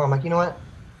to the point where I'm like, you know what?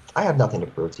 I have nothing to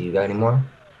prove to you guys anymore.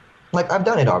 Like, I've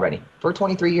done it already. For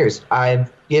 23 years, I've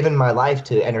given my life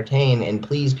to entertain and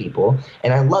please people,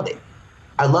 and I love it.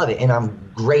 I love it, and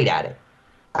I'm great at it.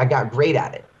 I got great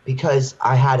at it because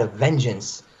I had a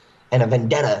vengeance and a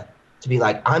vendetta to be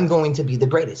like, I'm going to be the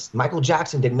greatest. Michael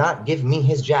Jackson did not give me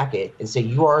his jacket and say,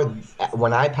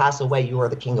 when I pass away, you are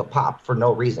the king of pop, for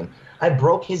no reason. I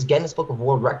broke his Guinness Book of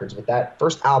World Records with that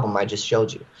first album I just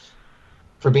showed you,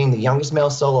 for being the youngest male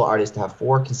solo artist to have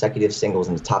 4 consecutive singles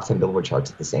in the top 10 Billboard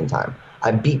charts at the same time. I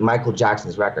beat Michael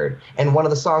Jackson's record. And one of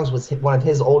the songs was one of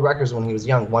his old records when he was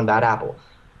young, One Bad Apple.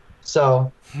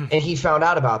 So, and he found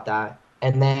out about that.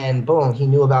 And then, boom, he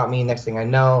knew about me. Next thing I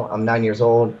know, I'm 9 years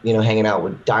old, hanging out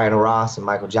with Diana Ross and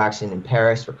Michael Jackson in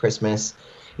Paris for Christmas,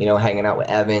 hanging out with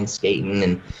Evan, skating,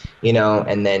 and,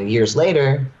 and then years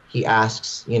later, he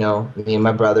asks, me and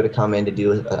my brother to come in to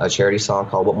do a charity song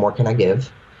called What More Can I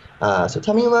Give? So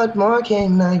tell me what more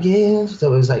can I give?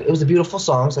 So it was a beautiful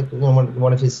song. It's like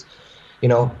one of his,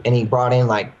 and he brought in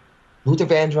like Luther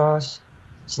Vandross,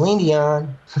 Celine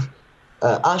Dion,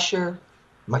 Usher,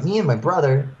 me and my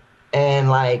brother, and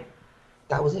like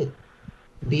that was it.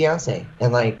 Beyonce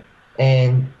and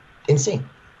NSYNC,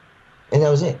 and that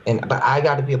was it. But I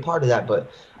got to be a part of that.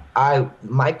 But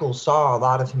Michael saw a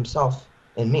lot of himself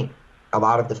in me, a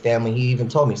lot of the family. He even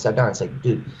told me, sat down, it's like,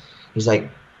 dude, he's like,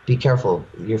 be careful.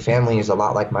 Your family is a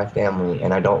lot like my family,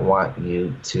 and I don't want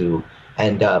you to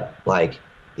end up like,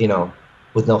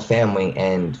 with no family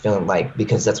and feeling like,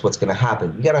 because that's what's going to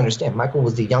happen. You got to understand, Michael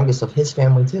was the youngest of his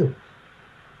family too.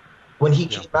 When he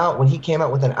came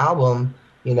out with an album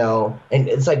you know, and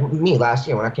it's like me last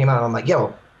year when I came out, I'm like,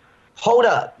 yo, hold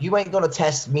up, you ain't gonna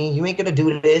test me, you ain't gonna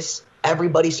do this.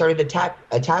 Everybody started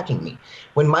attacking me.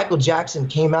 When Michael Jackson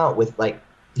came out with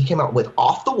he came out with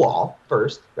Off the Wall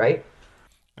first, right?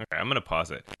 Okay, I'm gonna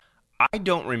pause it. I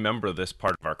don't remember this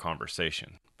part of our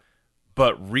conversation,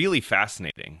 but really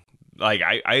fascinating. Like,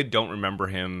 I don't remember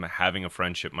him having a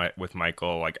friendship with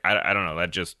Michael. Like, I don't know,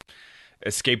 that just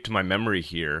escaped my memory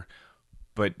here.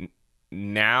 But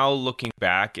now looking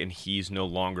back and he's no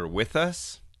longer with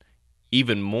us,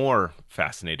 even more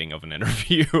fascinating of an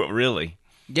interview, really.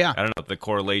 Yeah. I don't know, the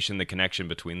correlation, the connection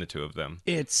between the two of them.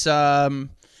 It's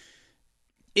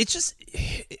just,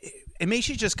 it makes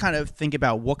you just kind of think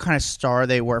about what kind of star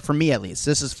they were. For me, at least,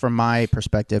 this is from my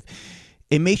perspective.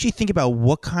 It makes you think about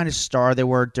what kind of star they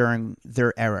were during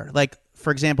their era. Like,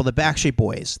 for example, the Backstreet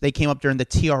Boys, they came up during the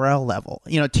TRL level.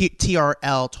 You know,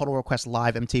 TRL, Total Request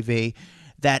Live, MTV,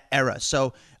 that era.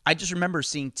 So I just remember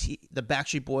seeing the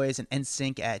Backstreet Boys and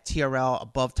NSYNC at TRL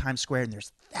above Times Square, and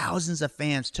there's thousands of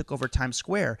fans took over Times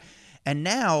Square. And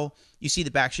now you see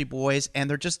the Backstreet Boys, and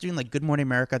they're just doing like Good Morning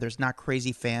America. There's not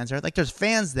crazy fans. There's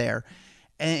fans there.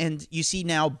 And you see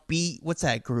now what's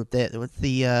that group with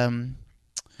the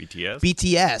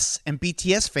BTS, and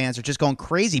BTS fans are just going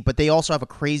crazy, but they also have a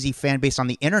crazy fan base on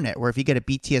the internet where if you get a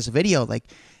BTS video,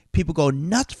 like, people go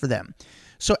nuts for them.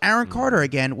 So Aaron Carter,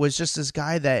 again, was just this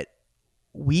guy that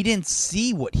we didn't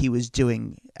see what he was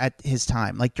doing at his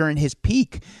time, like during his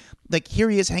peak. Like,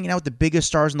 here he is hanging out with the biggest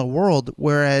stars in the world,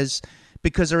 whereas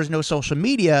because there was no social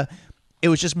media, it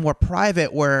was just more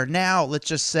private, where now, let's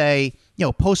just say, you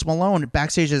know, Post Malone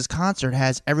backstage at his concert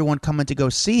has everyone coming to go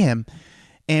see him.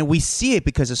 And we see it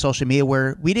because of social media,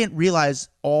 where we didn't realize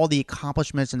all the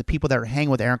accomplishments and the people that were hanging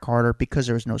with Aaron Carter because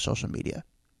there was no social media.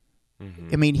 Mm-hmm.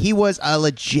 I mean, he was a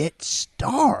legit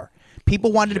star.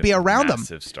 People wanted to be around him.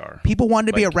 Massive star. People wanted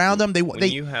to be around him.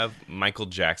 When you have Michael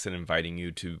Jackson inviting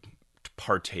you to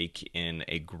partake in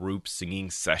a group singing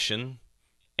session,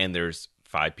 and there's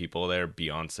 5 people there,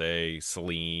 Beyonce,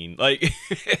 Celine, like,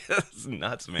 it's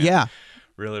nuts, man. Yeah.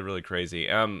 Really, really crazy.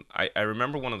 I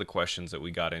remember one of the questions that we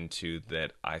got into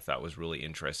that I thought was really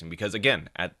interesting, because again,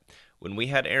 when we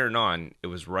had Aaron on, it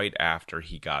was right after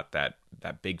he got that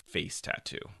big face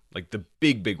tattoo, like the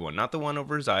big one, not the one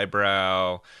over his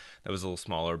eyebrow that was a little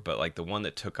smaller, but like the one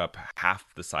that took up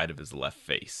half the side of his left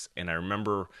face. And I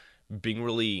remember being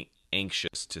really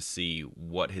anxious to see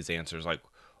what his answers, like,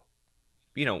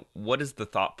 you know, what is the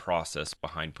thought process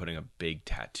behind putting a big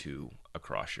tattoo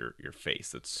across your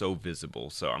face that's so visible?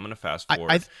 So I'm going to fast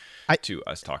forward to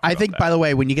us talking about I think, that. by the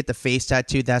way, when you get the face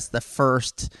tattoo, that's the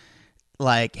first,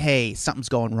 like, hey, something's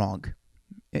going wrong,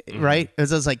 right? It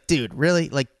was just like, dude, really?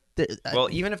 Like, well,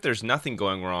 even if there's nothing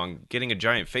going wrong, getting a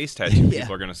giant face tattoo,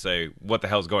 people are going to say, what the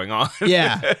hell's going on?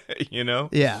 Yeah. You know?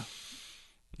 Yeah.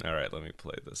 All right, let me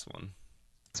play this one.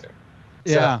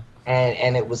 Yeah.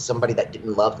 And it was somebody that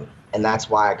didn't love me, and that's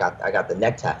why I got the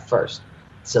neck tat first.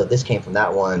 So this came from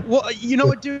that one. Well, you know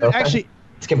what, dude? Actually,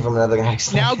 this came from another guy.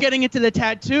 Now getting into the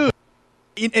tattoo,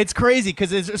 it's crazy because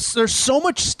there's so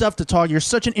much stuff to talk. You're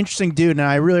such an interesting dude, and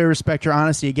I really respect your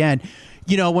honesty. Again,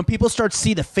 you know, when people start to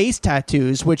see the face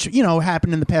tattoos, which, you know,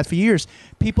 happened in the past few years,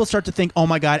 people start to think, oh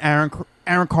my God,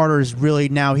 Aaron Carter is really,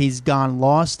 now he's gone,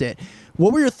 lost it.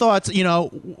 What were your thoughts, you know,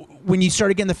 when you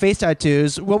started getting the face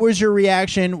tattoos? What was your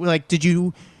reaction? Like, did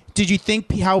you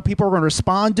think how people were going to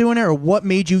respond doing it, or what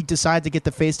made you decide to get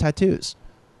the face tattoos?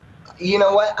 You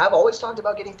know what? I've always talked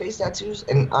about getting face tattoos,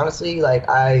 and honestly, like,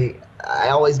 I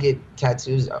always get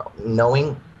tattoos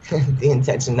knowing the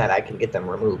intention that I can get them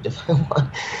removed if I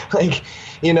want. Like,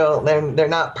 you know, they're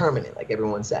not permanent like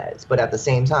everyone says, but at the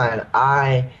same time,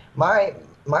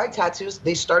 my tattoos,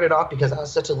 they started off because I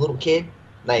was such a little kid,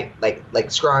 like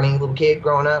scrawny little kid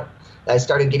growing up. I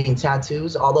started getting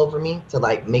tattoos all over me to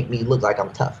like make me look like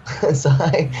I'm tough. so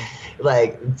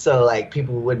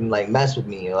people wouldn't like mess with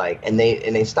me, like, and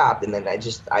they stopped. And then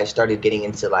I started getting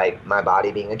into like my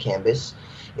body being a canvas.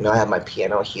 You know, I have my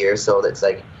piano here, so that's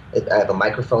like I have a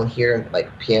microphone here,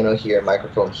 like piano here,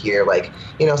 microphone here, like,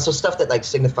 you know, so stuff that like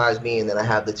signifies me. And then I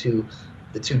have the two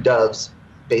doves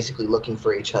basically looking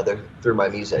for each other through my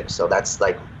music. So that's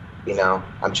like, you know,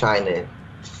 I'm trying to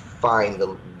find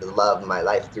the love of my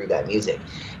life through that music,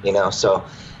 you know. So,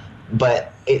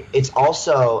 but it's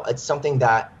something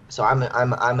that, so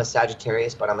I'm a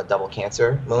Sagittarius, but I'm a double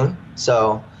Cancer moon.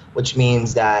 So, which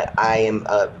means that I am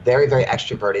very, very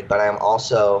extroverted, but I am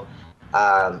also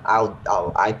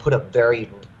I put up very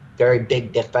very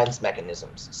big defense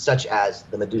mechanisms, such as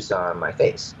the Medusa on my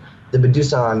face. The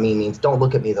Medusa on me means don't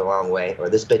look at me the wrong way, or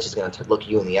this bitch is going to look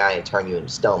you in the eye and turn you into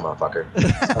stone, motherfucker.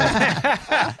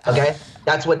 Okay?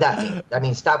 That's what that means. That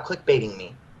means stop clickbaiting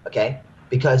me, okay?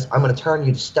 Because I'm going to turn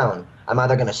you to stone. I'm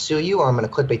either going to sue you or I'm going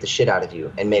to clickbait the shit out of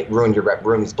you and ruin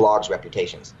these blogs'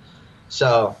 reputations.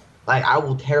 So, like, I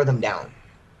will tear them down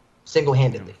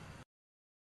single-handedly.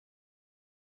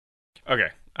 Okay,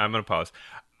 I'm going to pause.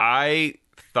 I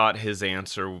thought his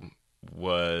answer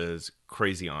was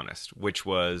crazy honest, which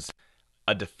was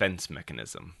a defense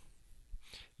mechanism.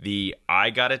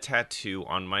 I got a tattoo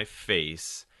on my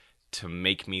face to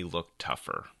make me look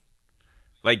tougher.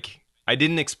 Like, I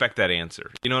didn't expect that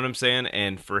answer. You know what I'm saying?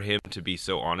 And for him to be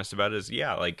so honest about it is,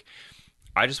 yeah, like,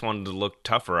 I just wanted to look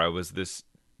tougher. I was this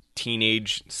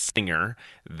teenage singer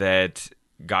that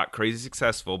got crazy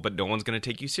successful, but no one's going to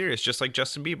take you serious, just like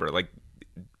Justin Bieber. Like,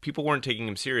 people weren't taking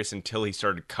him serious until he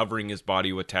started covering his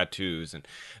body with tattoos and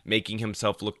making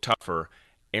himself look tougher.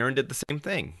 Aaron did the same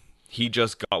thing. He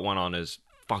just got one on his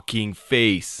fucking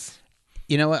face.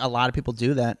 You know what? A lot of people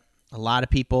do that. A lot of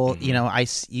people,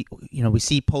 we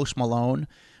see Post Malone.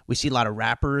 We see a lot of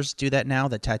rappers do that now,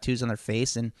 the tattoos on their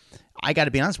face. And I got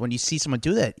to be honest, when you see someone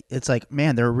do that, it's like,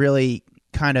 man, they're really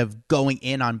kind of going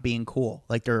in on being cool.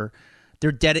 Like they're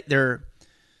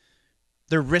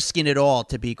risking it all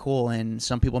to be cool. And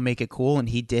some people make it cool, and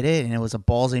he did it, and it was a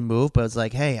ballsy move. But it's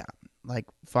like, hey, like,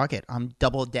 fuck it. I'm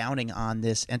double downing on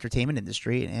this entertainment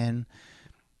industry, and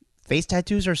face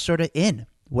tattoos are sort of in.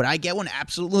 Would I get one?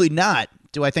 Absolutely not.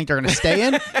 Do I think they're going to stay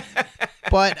in?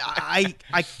 But I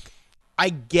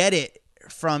get it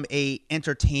from a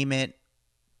entertainment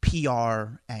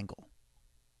PR angle.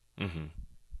 Mm-hmm.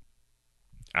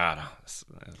 I don't know. It's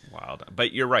wild.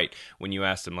 But you're right. When you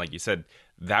asked him, like you said,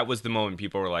 that was the moment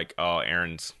people were like, oh,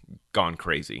 Aaron's gone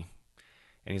crazy.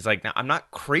 And he's like, no, I'm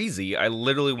not crazy. I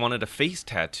literally wanted a face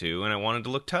tattoo, and I wanted to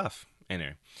look tough.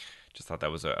 Anyway, just thought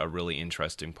that was a really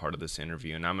interesting part of this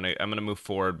interview. And I'm gonna move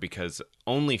forward because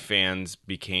OnlyFans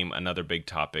became another big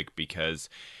topic, because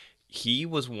he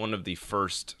was one of the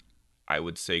first, I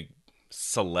would say,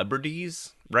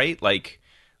 celebrities, right? Like,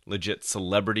 legit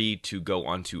celebrity to go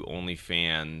onto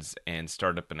OnlyFans and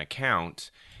start up an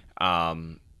account.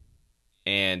 And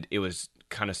it was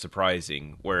kind of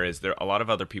surprising, whereas there a lot of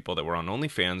other people that were on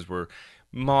OnlyFans were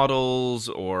models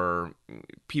or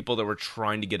people that were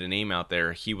trying to get a name out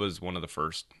there. He was one of the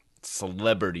first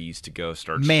celebrities to go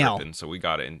start stripping, so we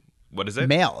got in. What is it?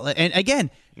 Male. And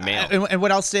again, male. And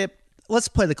what I'll say, let's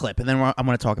play the clip, and then I'm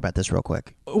going to talk about this real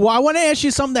quick. Well, I want to ask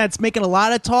you something that's making a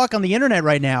lot of talk on the internet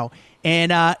right now,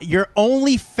 and your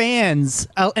OnlyFans,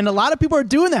 and a lot of people are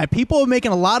doing that. People are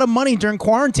making a lot of money during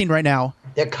quarantine right now.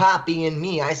 They're copying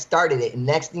me. I started it, and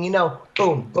next thing you know,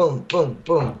 boom, boom, boom,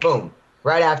 boom, boom,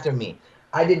 right after me.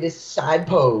 I did this side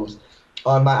pose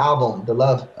on my album, the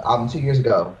Love album, 2 years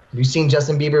ago. Have you seen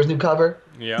Justin Bieber's new cover?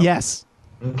 Yeah. Yes.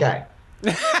 Okay.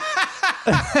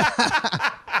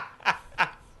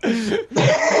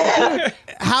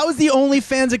 How's the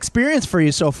OnlyFans experience for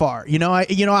you so far?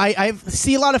 I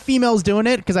see a lot of females doing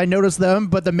it because I notice them,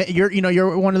 but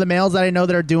you're one of the males that I know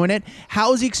that are doing it.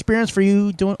 How's the experience for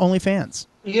you doing OnlyFans?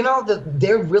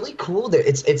 They're really cool.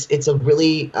 It's a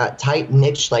really tight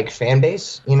niche like fan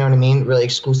base. You know what I mean? Really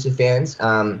exclusive fans.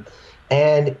 And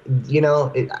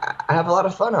I have a lot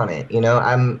of fun on it.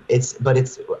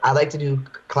 I like to do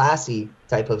classy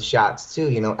type of shots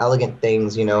too. Elegant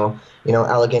things.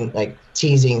 Elegant like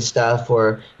teasing stuff,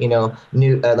 or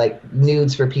like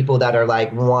nudes for people that are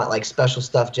like want like special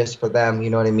stuff just for them. You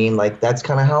know what I mean? Like that's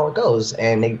kind of how it goes.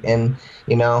 And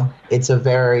it's a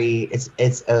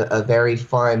very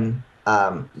fun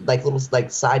like little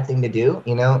like side thing to do.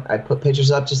 I put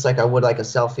pictures up just like I would like a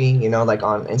selfie, like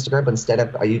on Instagram, but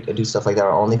instead I do stuff like that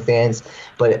on OnlyFans,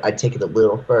 but I take it a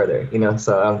little further,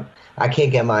 so I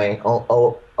can't get my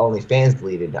OnlyFans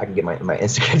deleted. I can get my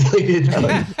Instagram deleted.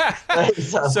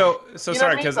 So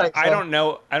sorry, because I don't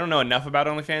know enough about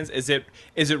OnlyFans. Is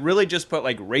it really just put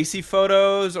like racy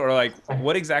photos, or like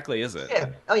what exactly is it? Yeah.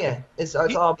 Oh yeah. It's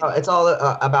all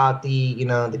about the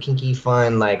the kinky,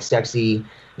 fun, like sexy,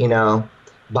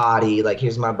 body. Like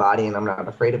here's my body, and I'm not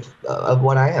afraid of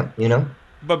what I am.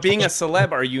 But being a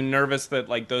celeb, are you nervous that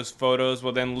like those photos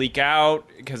will then leak out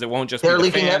because it won't just? They're be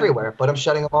leaking everywhere, but I'm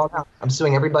shutting them all down. I'm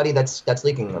suing everybody that's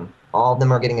leaking them. All of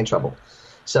them are getting in trouble.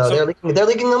 So they're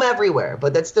leaking them everywhere.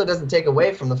 But that still doesn't take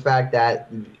away from the fact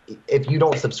that if you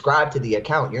don't subscribe to the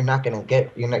account, you're not gonna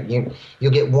get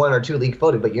you'll get one or two leaked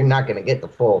photos, but you're not gonna get the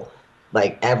full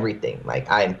like everything. Like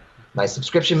my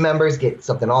subscription members get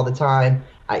something all the time.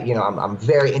 I'm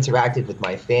very interactive with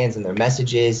my fans and their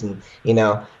messages, and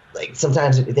like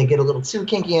sometimes they get a little too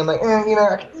kinky. I'm like, I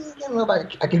don't know if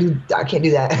I can't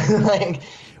do that. Like,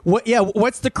 What? Yeah.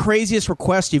 What's the craziest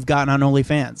request you've gotten on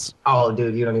OnlyFans? oh,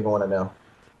 dude, you don't even want to know.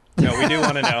 No, we do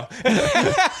want to know.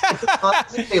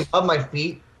 Honestly, they love my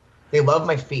feet. They love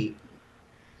my feet,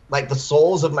 like the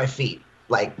soles of my feet.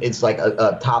 Like it's like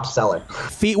a top seller.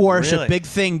 Feet worship, Really? big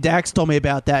thing. Dax told me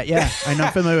about that. Yeah, I know,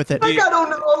 I'm familiar with it. Like I don't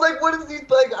know. Like what is he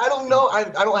like? I don't know. I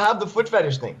don't have the foot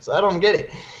fetish thing, so I don't get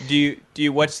it. Do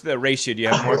you? What's the ratio? Do you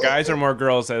have more guys or more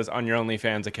girls as on your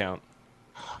OnlyFans account?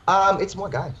 It's more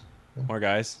guys. More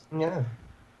guys. Yeah.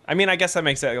 I mean, I guess that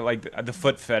makes it like the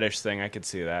foot fetish thing. I could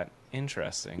see that.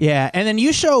 Interesting. Yeah, and then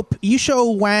you show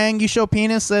wang, you show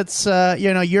penis. That's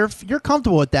you're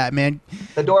comfortable with that, man.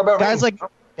 The doorbell Guys rings.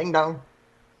 like- ding dong.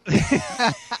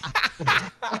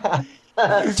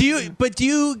 Do you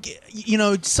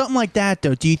something like that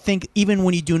though? Do you think even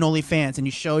when you do an OnlyFans and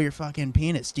you show your fucking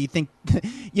penis, do you think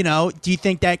do you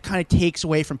think that kind of takes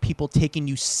away from people taking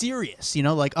you serious?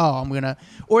 Like, oh, I'm gonna,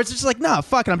 or it's just like, no,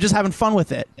 fuck it, I'm just having fun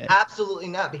with it. Absolutely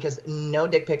not, because no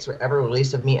dick pics were ever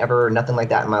released of me ever, nothing like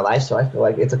that in my life. So I feel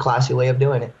like it's a classy way of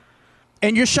doing it.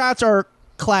 And your shots are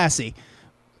classy.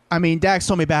 I mean, Dax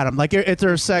told me about them. Like, if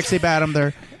they're sexy about them,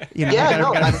 they're,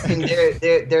 I mean,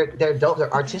 they're dope.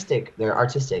 They're artistic. They're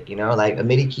artistic. Like a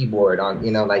MIDI keyboard on,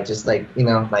 like just like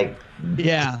like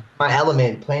yeah, my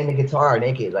element playing the guitar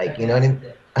naked, like what I mean?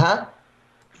 Huh?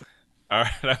 All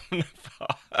right, I'm gonna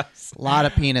pause. A lot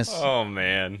of penis. Oh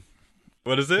man,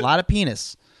 what is it? A lot of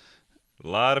penis. A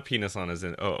lot of penis on his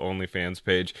OnlyFans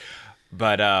page,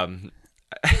 but I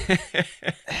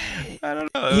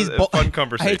don't know. He's a fun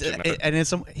conversation.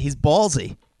 He's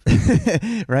ballsy,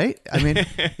 right? I mean,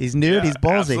 he's nude. He's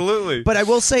ballsy. Absolutely. But I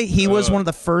will say he was one of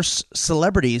the first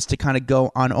celebrities to kind of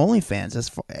go on OnlyFans. As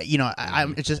far,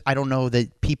 it's just I don't know the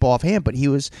people offhand, but he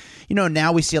was.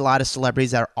 Now we see a lot of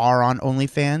celebrities that are on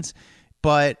OnlyFans,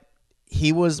 but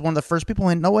he was one of the first people.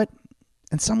 And know what?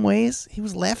 In some ways, he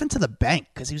was laughing to the bank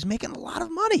because he was making a lot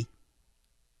of money.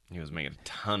 He was making a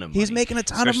ton of money. He's making a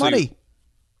ton of Especially money.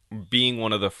 Being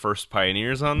one of the first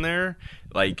pioneers on there,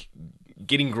 like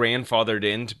getting grandfathered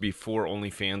in before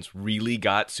OnlyFans really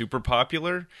got super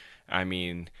popular. I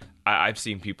mean, I've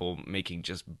seen people making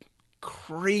just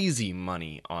crazy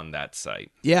money on that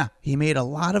site. Yeah, he made a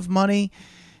lot of money.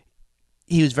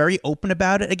 He was very open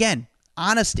about it. Again,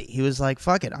 honesty. He was like,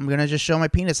 fuck it, I'm going to just show my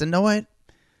penis. And know what?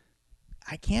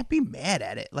 I can't be mad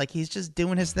at it. Like, he's just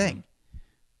doing his thing.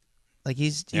 Like,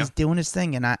 he's doing his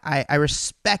thing, and I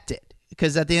respect it.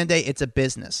 Because at the end of the day, it's a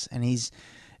business. And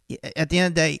at the end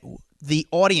of the day, the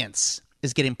audience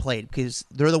is getting played because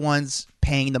they're the ones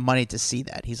paying the money to see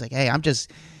that. He's like, hey, I'm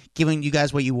just giving you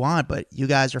guys what you want, but you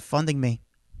guys are funding me.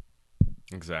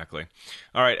 Exactly.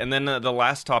 All right. And then the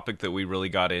last topic that we really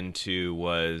got into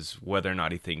was whether or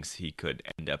not he thinks he could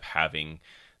end up having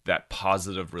that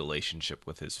positive relationship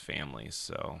with his family.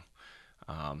 So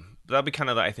that'll be kind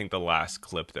of, I think, the last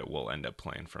clip that we'll end up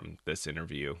playing from this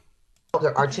interview.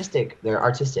 They're artistic.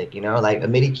 Like a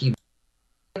MIDI keyboard.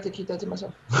 I like to keep that to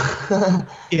myself.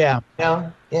 Yeah.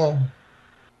 Yeah.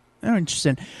 Oh,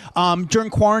 interesting. During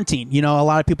quarantine, a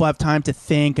lot of people have time to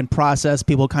think and process.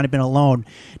 People have kind of been alone.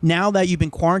 Now that you've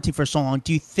been quarantined for so long,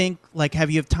 do you think, have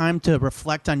you time to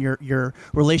reflect on your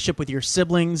relationship with your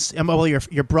siblings,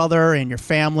 your brother and your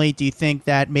family? Do you think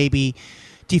that do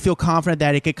you feel confident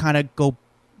that it could kind of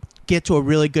get to a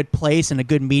really good place and a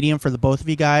good medium for the both of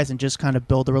you guys and just kind of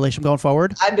build the relationship going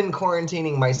forward? I've been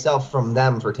quarantining myself from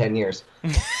them for 10 years.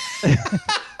 I'm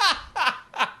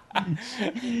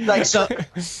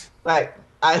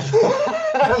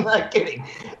not kidding.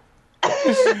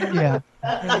 Yeah.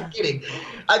 I'm not kidding.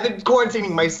 I've been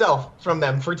quarantining myself from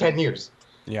them for 10 years.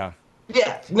 Yeah.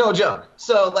 Yeah, no joke.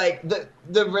 So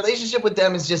the relationship with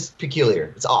them is just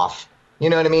peculiar. It's off. You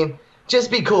know what I mean? Just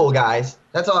be cool, guys.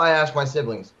 That's all I ask my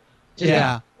siblings.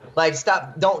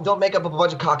 Stop. Don't make up a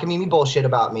bunch of cockamamie bullshit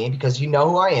about me because you know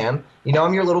who I am. You know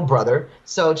I'm your little brother.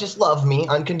 So just love me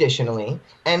unconditionally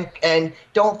and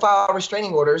don't file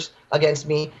restraining orders against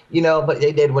me. But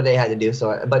they did what they had to do.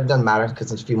 But it doesn't matter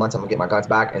because in a few months I'm gonna get my guns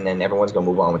back and then everyone's gonna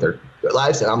move on with their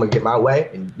lives and I'm gonna get my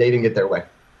way and they didn't get their way.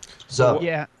 So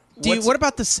yeah. What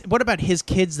about this? What about his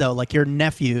kids though? Like your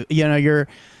nephew, your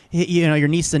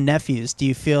niece and nephews. Do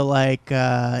you feel like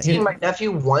I've seen my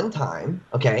nephew one time,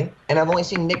 okay, and I've only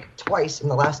seen Nick twice in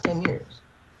the last 10 years.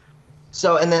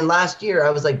 So, and then last year I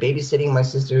was babysitting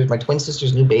my twin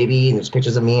sister's new baby, and there's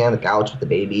pictures of me on the couch with the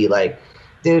baby,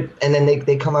 dude. And then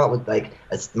they come out with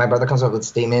my brother comes out with a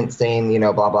statement saying,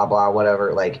 blah blah blah,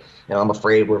 whatever.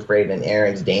 We're afraid, and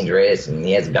Aaron's dangerous, and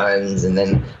he has guns, and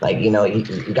then he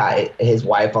got his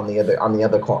wife on the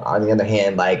other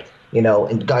hand, you know,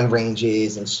 in gun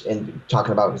ranges and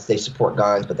talking about they support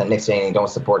guns, but then next thing they don't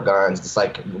support guns. It's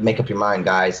like, make up your mind,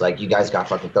 guys. Like, you guys got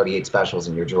fucking 38 specials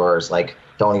in your drawers. Like,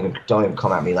 don't even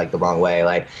come at me like the wrong way.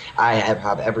 Like, I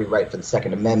have every right for the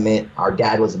Second Amendment. Our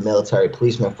dad was a military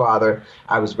policeman father.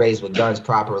 I was raised with guns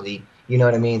properly. You know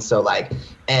what I mean? So like,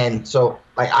 and so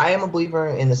like, I am a believer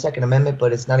in the Second Amendment,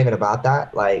 but it's not even about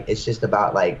that. Like, it's just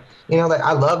about like, you know, like,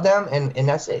 I love them and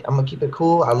that's it. I'm gonna keep it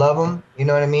cool. I love them. You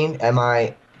know what I mean? Am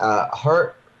I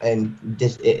hurt and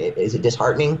is it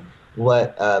disheartening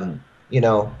what you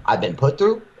know, I've been put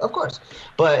through? Of course,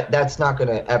 but that's not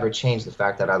gonna ever change the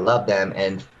fact that I love them.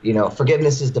 And you know,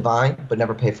 forgiveness is divine, but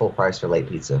never pay full price for late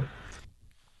pizza.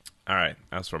 All right,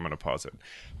 that's where I'm gonna pause it.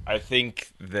 I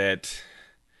think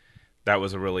that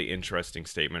was a really interesting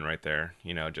statement right there.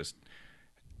 You know, just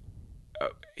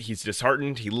he's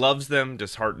disheartened. He loves them,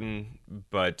 disheartened,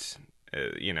 but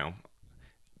you know,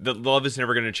 the love is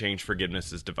never going to change.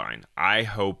 Forgiveness is divine. I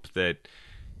hope that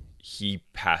he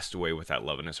passed away with that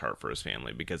love in his heart for his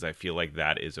family, because I feel like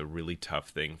that is a really tough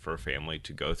thing for a family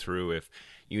to go through. If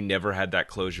you never had that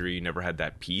closure, you never had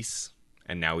that peace,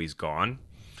 and now he's gone,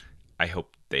 I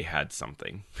hope they had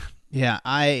something. Yeah,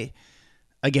 I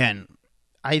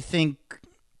think,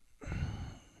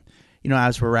 you know,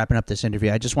 as we're wrapping up this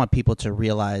interview, I just want people to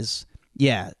realize,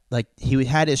 yeah, like, he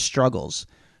had his struggles,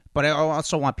 but I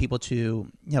also want people to, you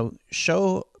know,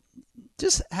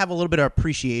 just have a little bit of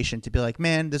appreciation to be like,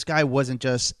 man, this guy wasn't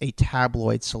just a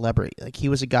tabloid celebrity. Like, he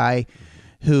was a guy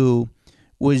who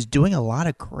was doing a lot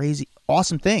of crazy,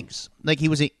 awesome things. Like, he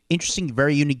was an interesting,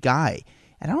 very unique guy.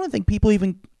 And I don't think people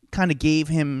even kind of gave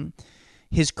him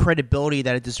his credibility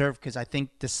that it deserved, because I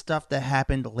think the stuff that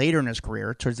happened later in his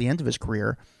career, towards the end of his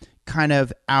career, kind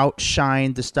of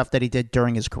outshined the stuff that he did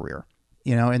during his career.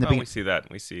 You know, in the we see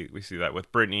that. We see that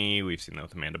with Britney. We've seen that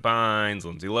with Amanda Bynes,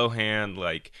 Lindsay Lohan.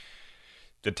 Like,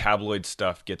 the tabloid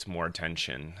stuff gets more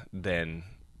attention than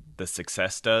the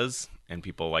success does, and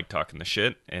people like talking the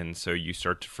shit. And so you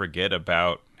start to forget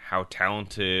about how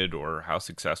talented or how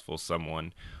successful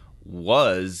someone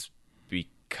was,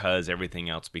 because everything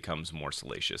else becomes more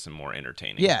salacious and more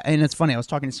entertaining. Yeah, and it's funny. I was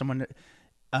talking to someone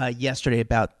yesterday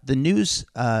about the news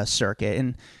circuit,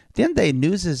 and at the end of the day,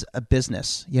 news is a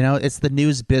business. You know, it's the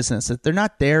news business. They're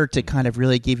not there to kind of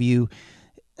really give you,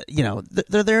 you know,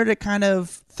 they're there to kind of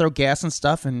throw gas and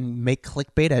stuff and make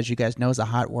clickbait, as you guys know is a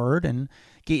hot word, and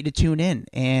get you to tune in.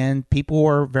 And people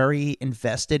were very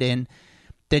invested in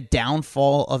the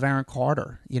downfall of Aaron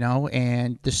Carter, you know,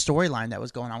 and the storyline that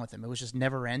was going on with him. It was just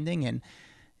never ending. And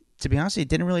to be honest, it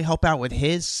didn't really help out with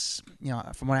his, you know,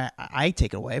 from what I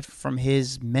take it away, from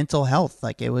his mental health.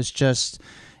 Like, it was just,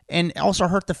 and also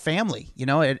hurt the family, you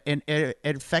know, it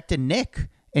affected Nick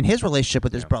and his relationship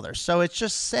with his brother. So it's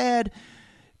just sad.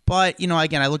 But, you know,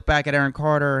 again, I look back at Aaron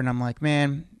Carter and I'm like,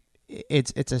 man,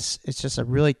 it's just a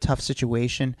really tough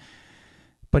situation.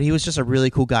 But he was just a really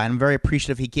cool guy. And I'm very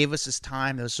appreciative. He gave us his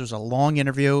time. This was a long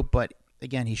interview, but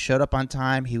again, he showed up on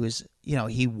time. He was, you know,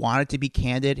 he wanted to be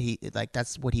candid.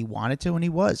 That's what he wanted to, and he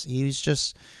was. He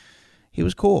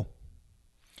was cool.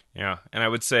 Yeah, and I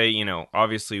would say, you know,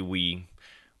 obviously we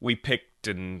picked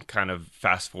and kind of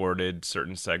fast forwarded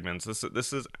certain segments.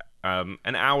 This is an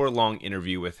hour-long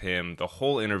interview with him. The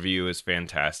whole interview is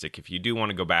fantastic. If you do want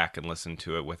to go back and listen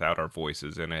to it without our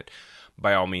voices in it,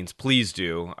 by all means, please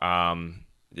do.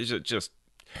 There's just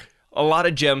a lot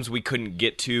of gems we couldn't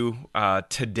get to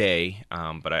today,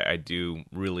 but I do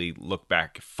really look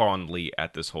back fondly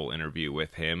at this whole interview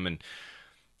with him. And,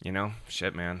 you know,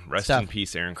 shit, man. Rest in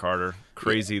peace, Aaron Carter.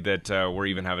 Crazy that we're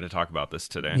even having to talk about this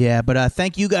today. Yeah, but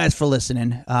thank you guys for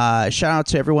listening. Shout out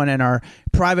to everyone in our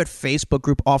private Facebook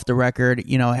group, Off the Record.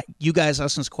 You know, you guys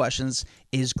asking us questions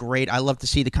is great. I love to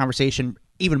see the conversation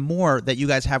even more that you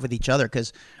guys have with each other,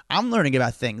 because I'm learning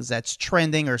about things that's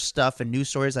trending or stuff and news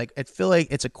stories. Like, I feel like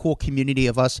it's a cool community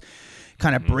of us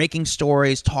kind of breaking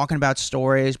stories, talking about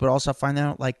stories, but also finding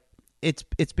out, like, it's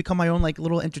become my own, like,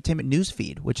 little entertainment news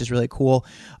feed, which is really cool.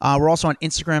 We're also on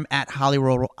Instagram at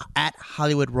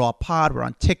Hollywood Raw Pod. We're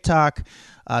on TikTok,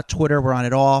 Twitter. We're on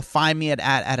it all. Find me at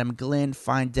Adam Glynn.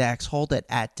 Find Dax Holt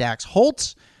at Dax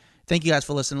Holt. Thank you guys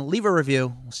for listening. Leave a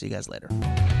review. We'll see you guys later.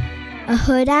 A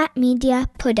Huda Media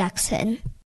Production.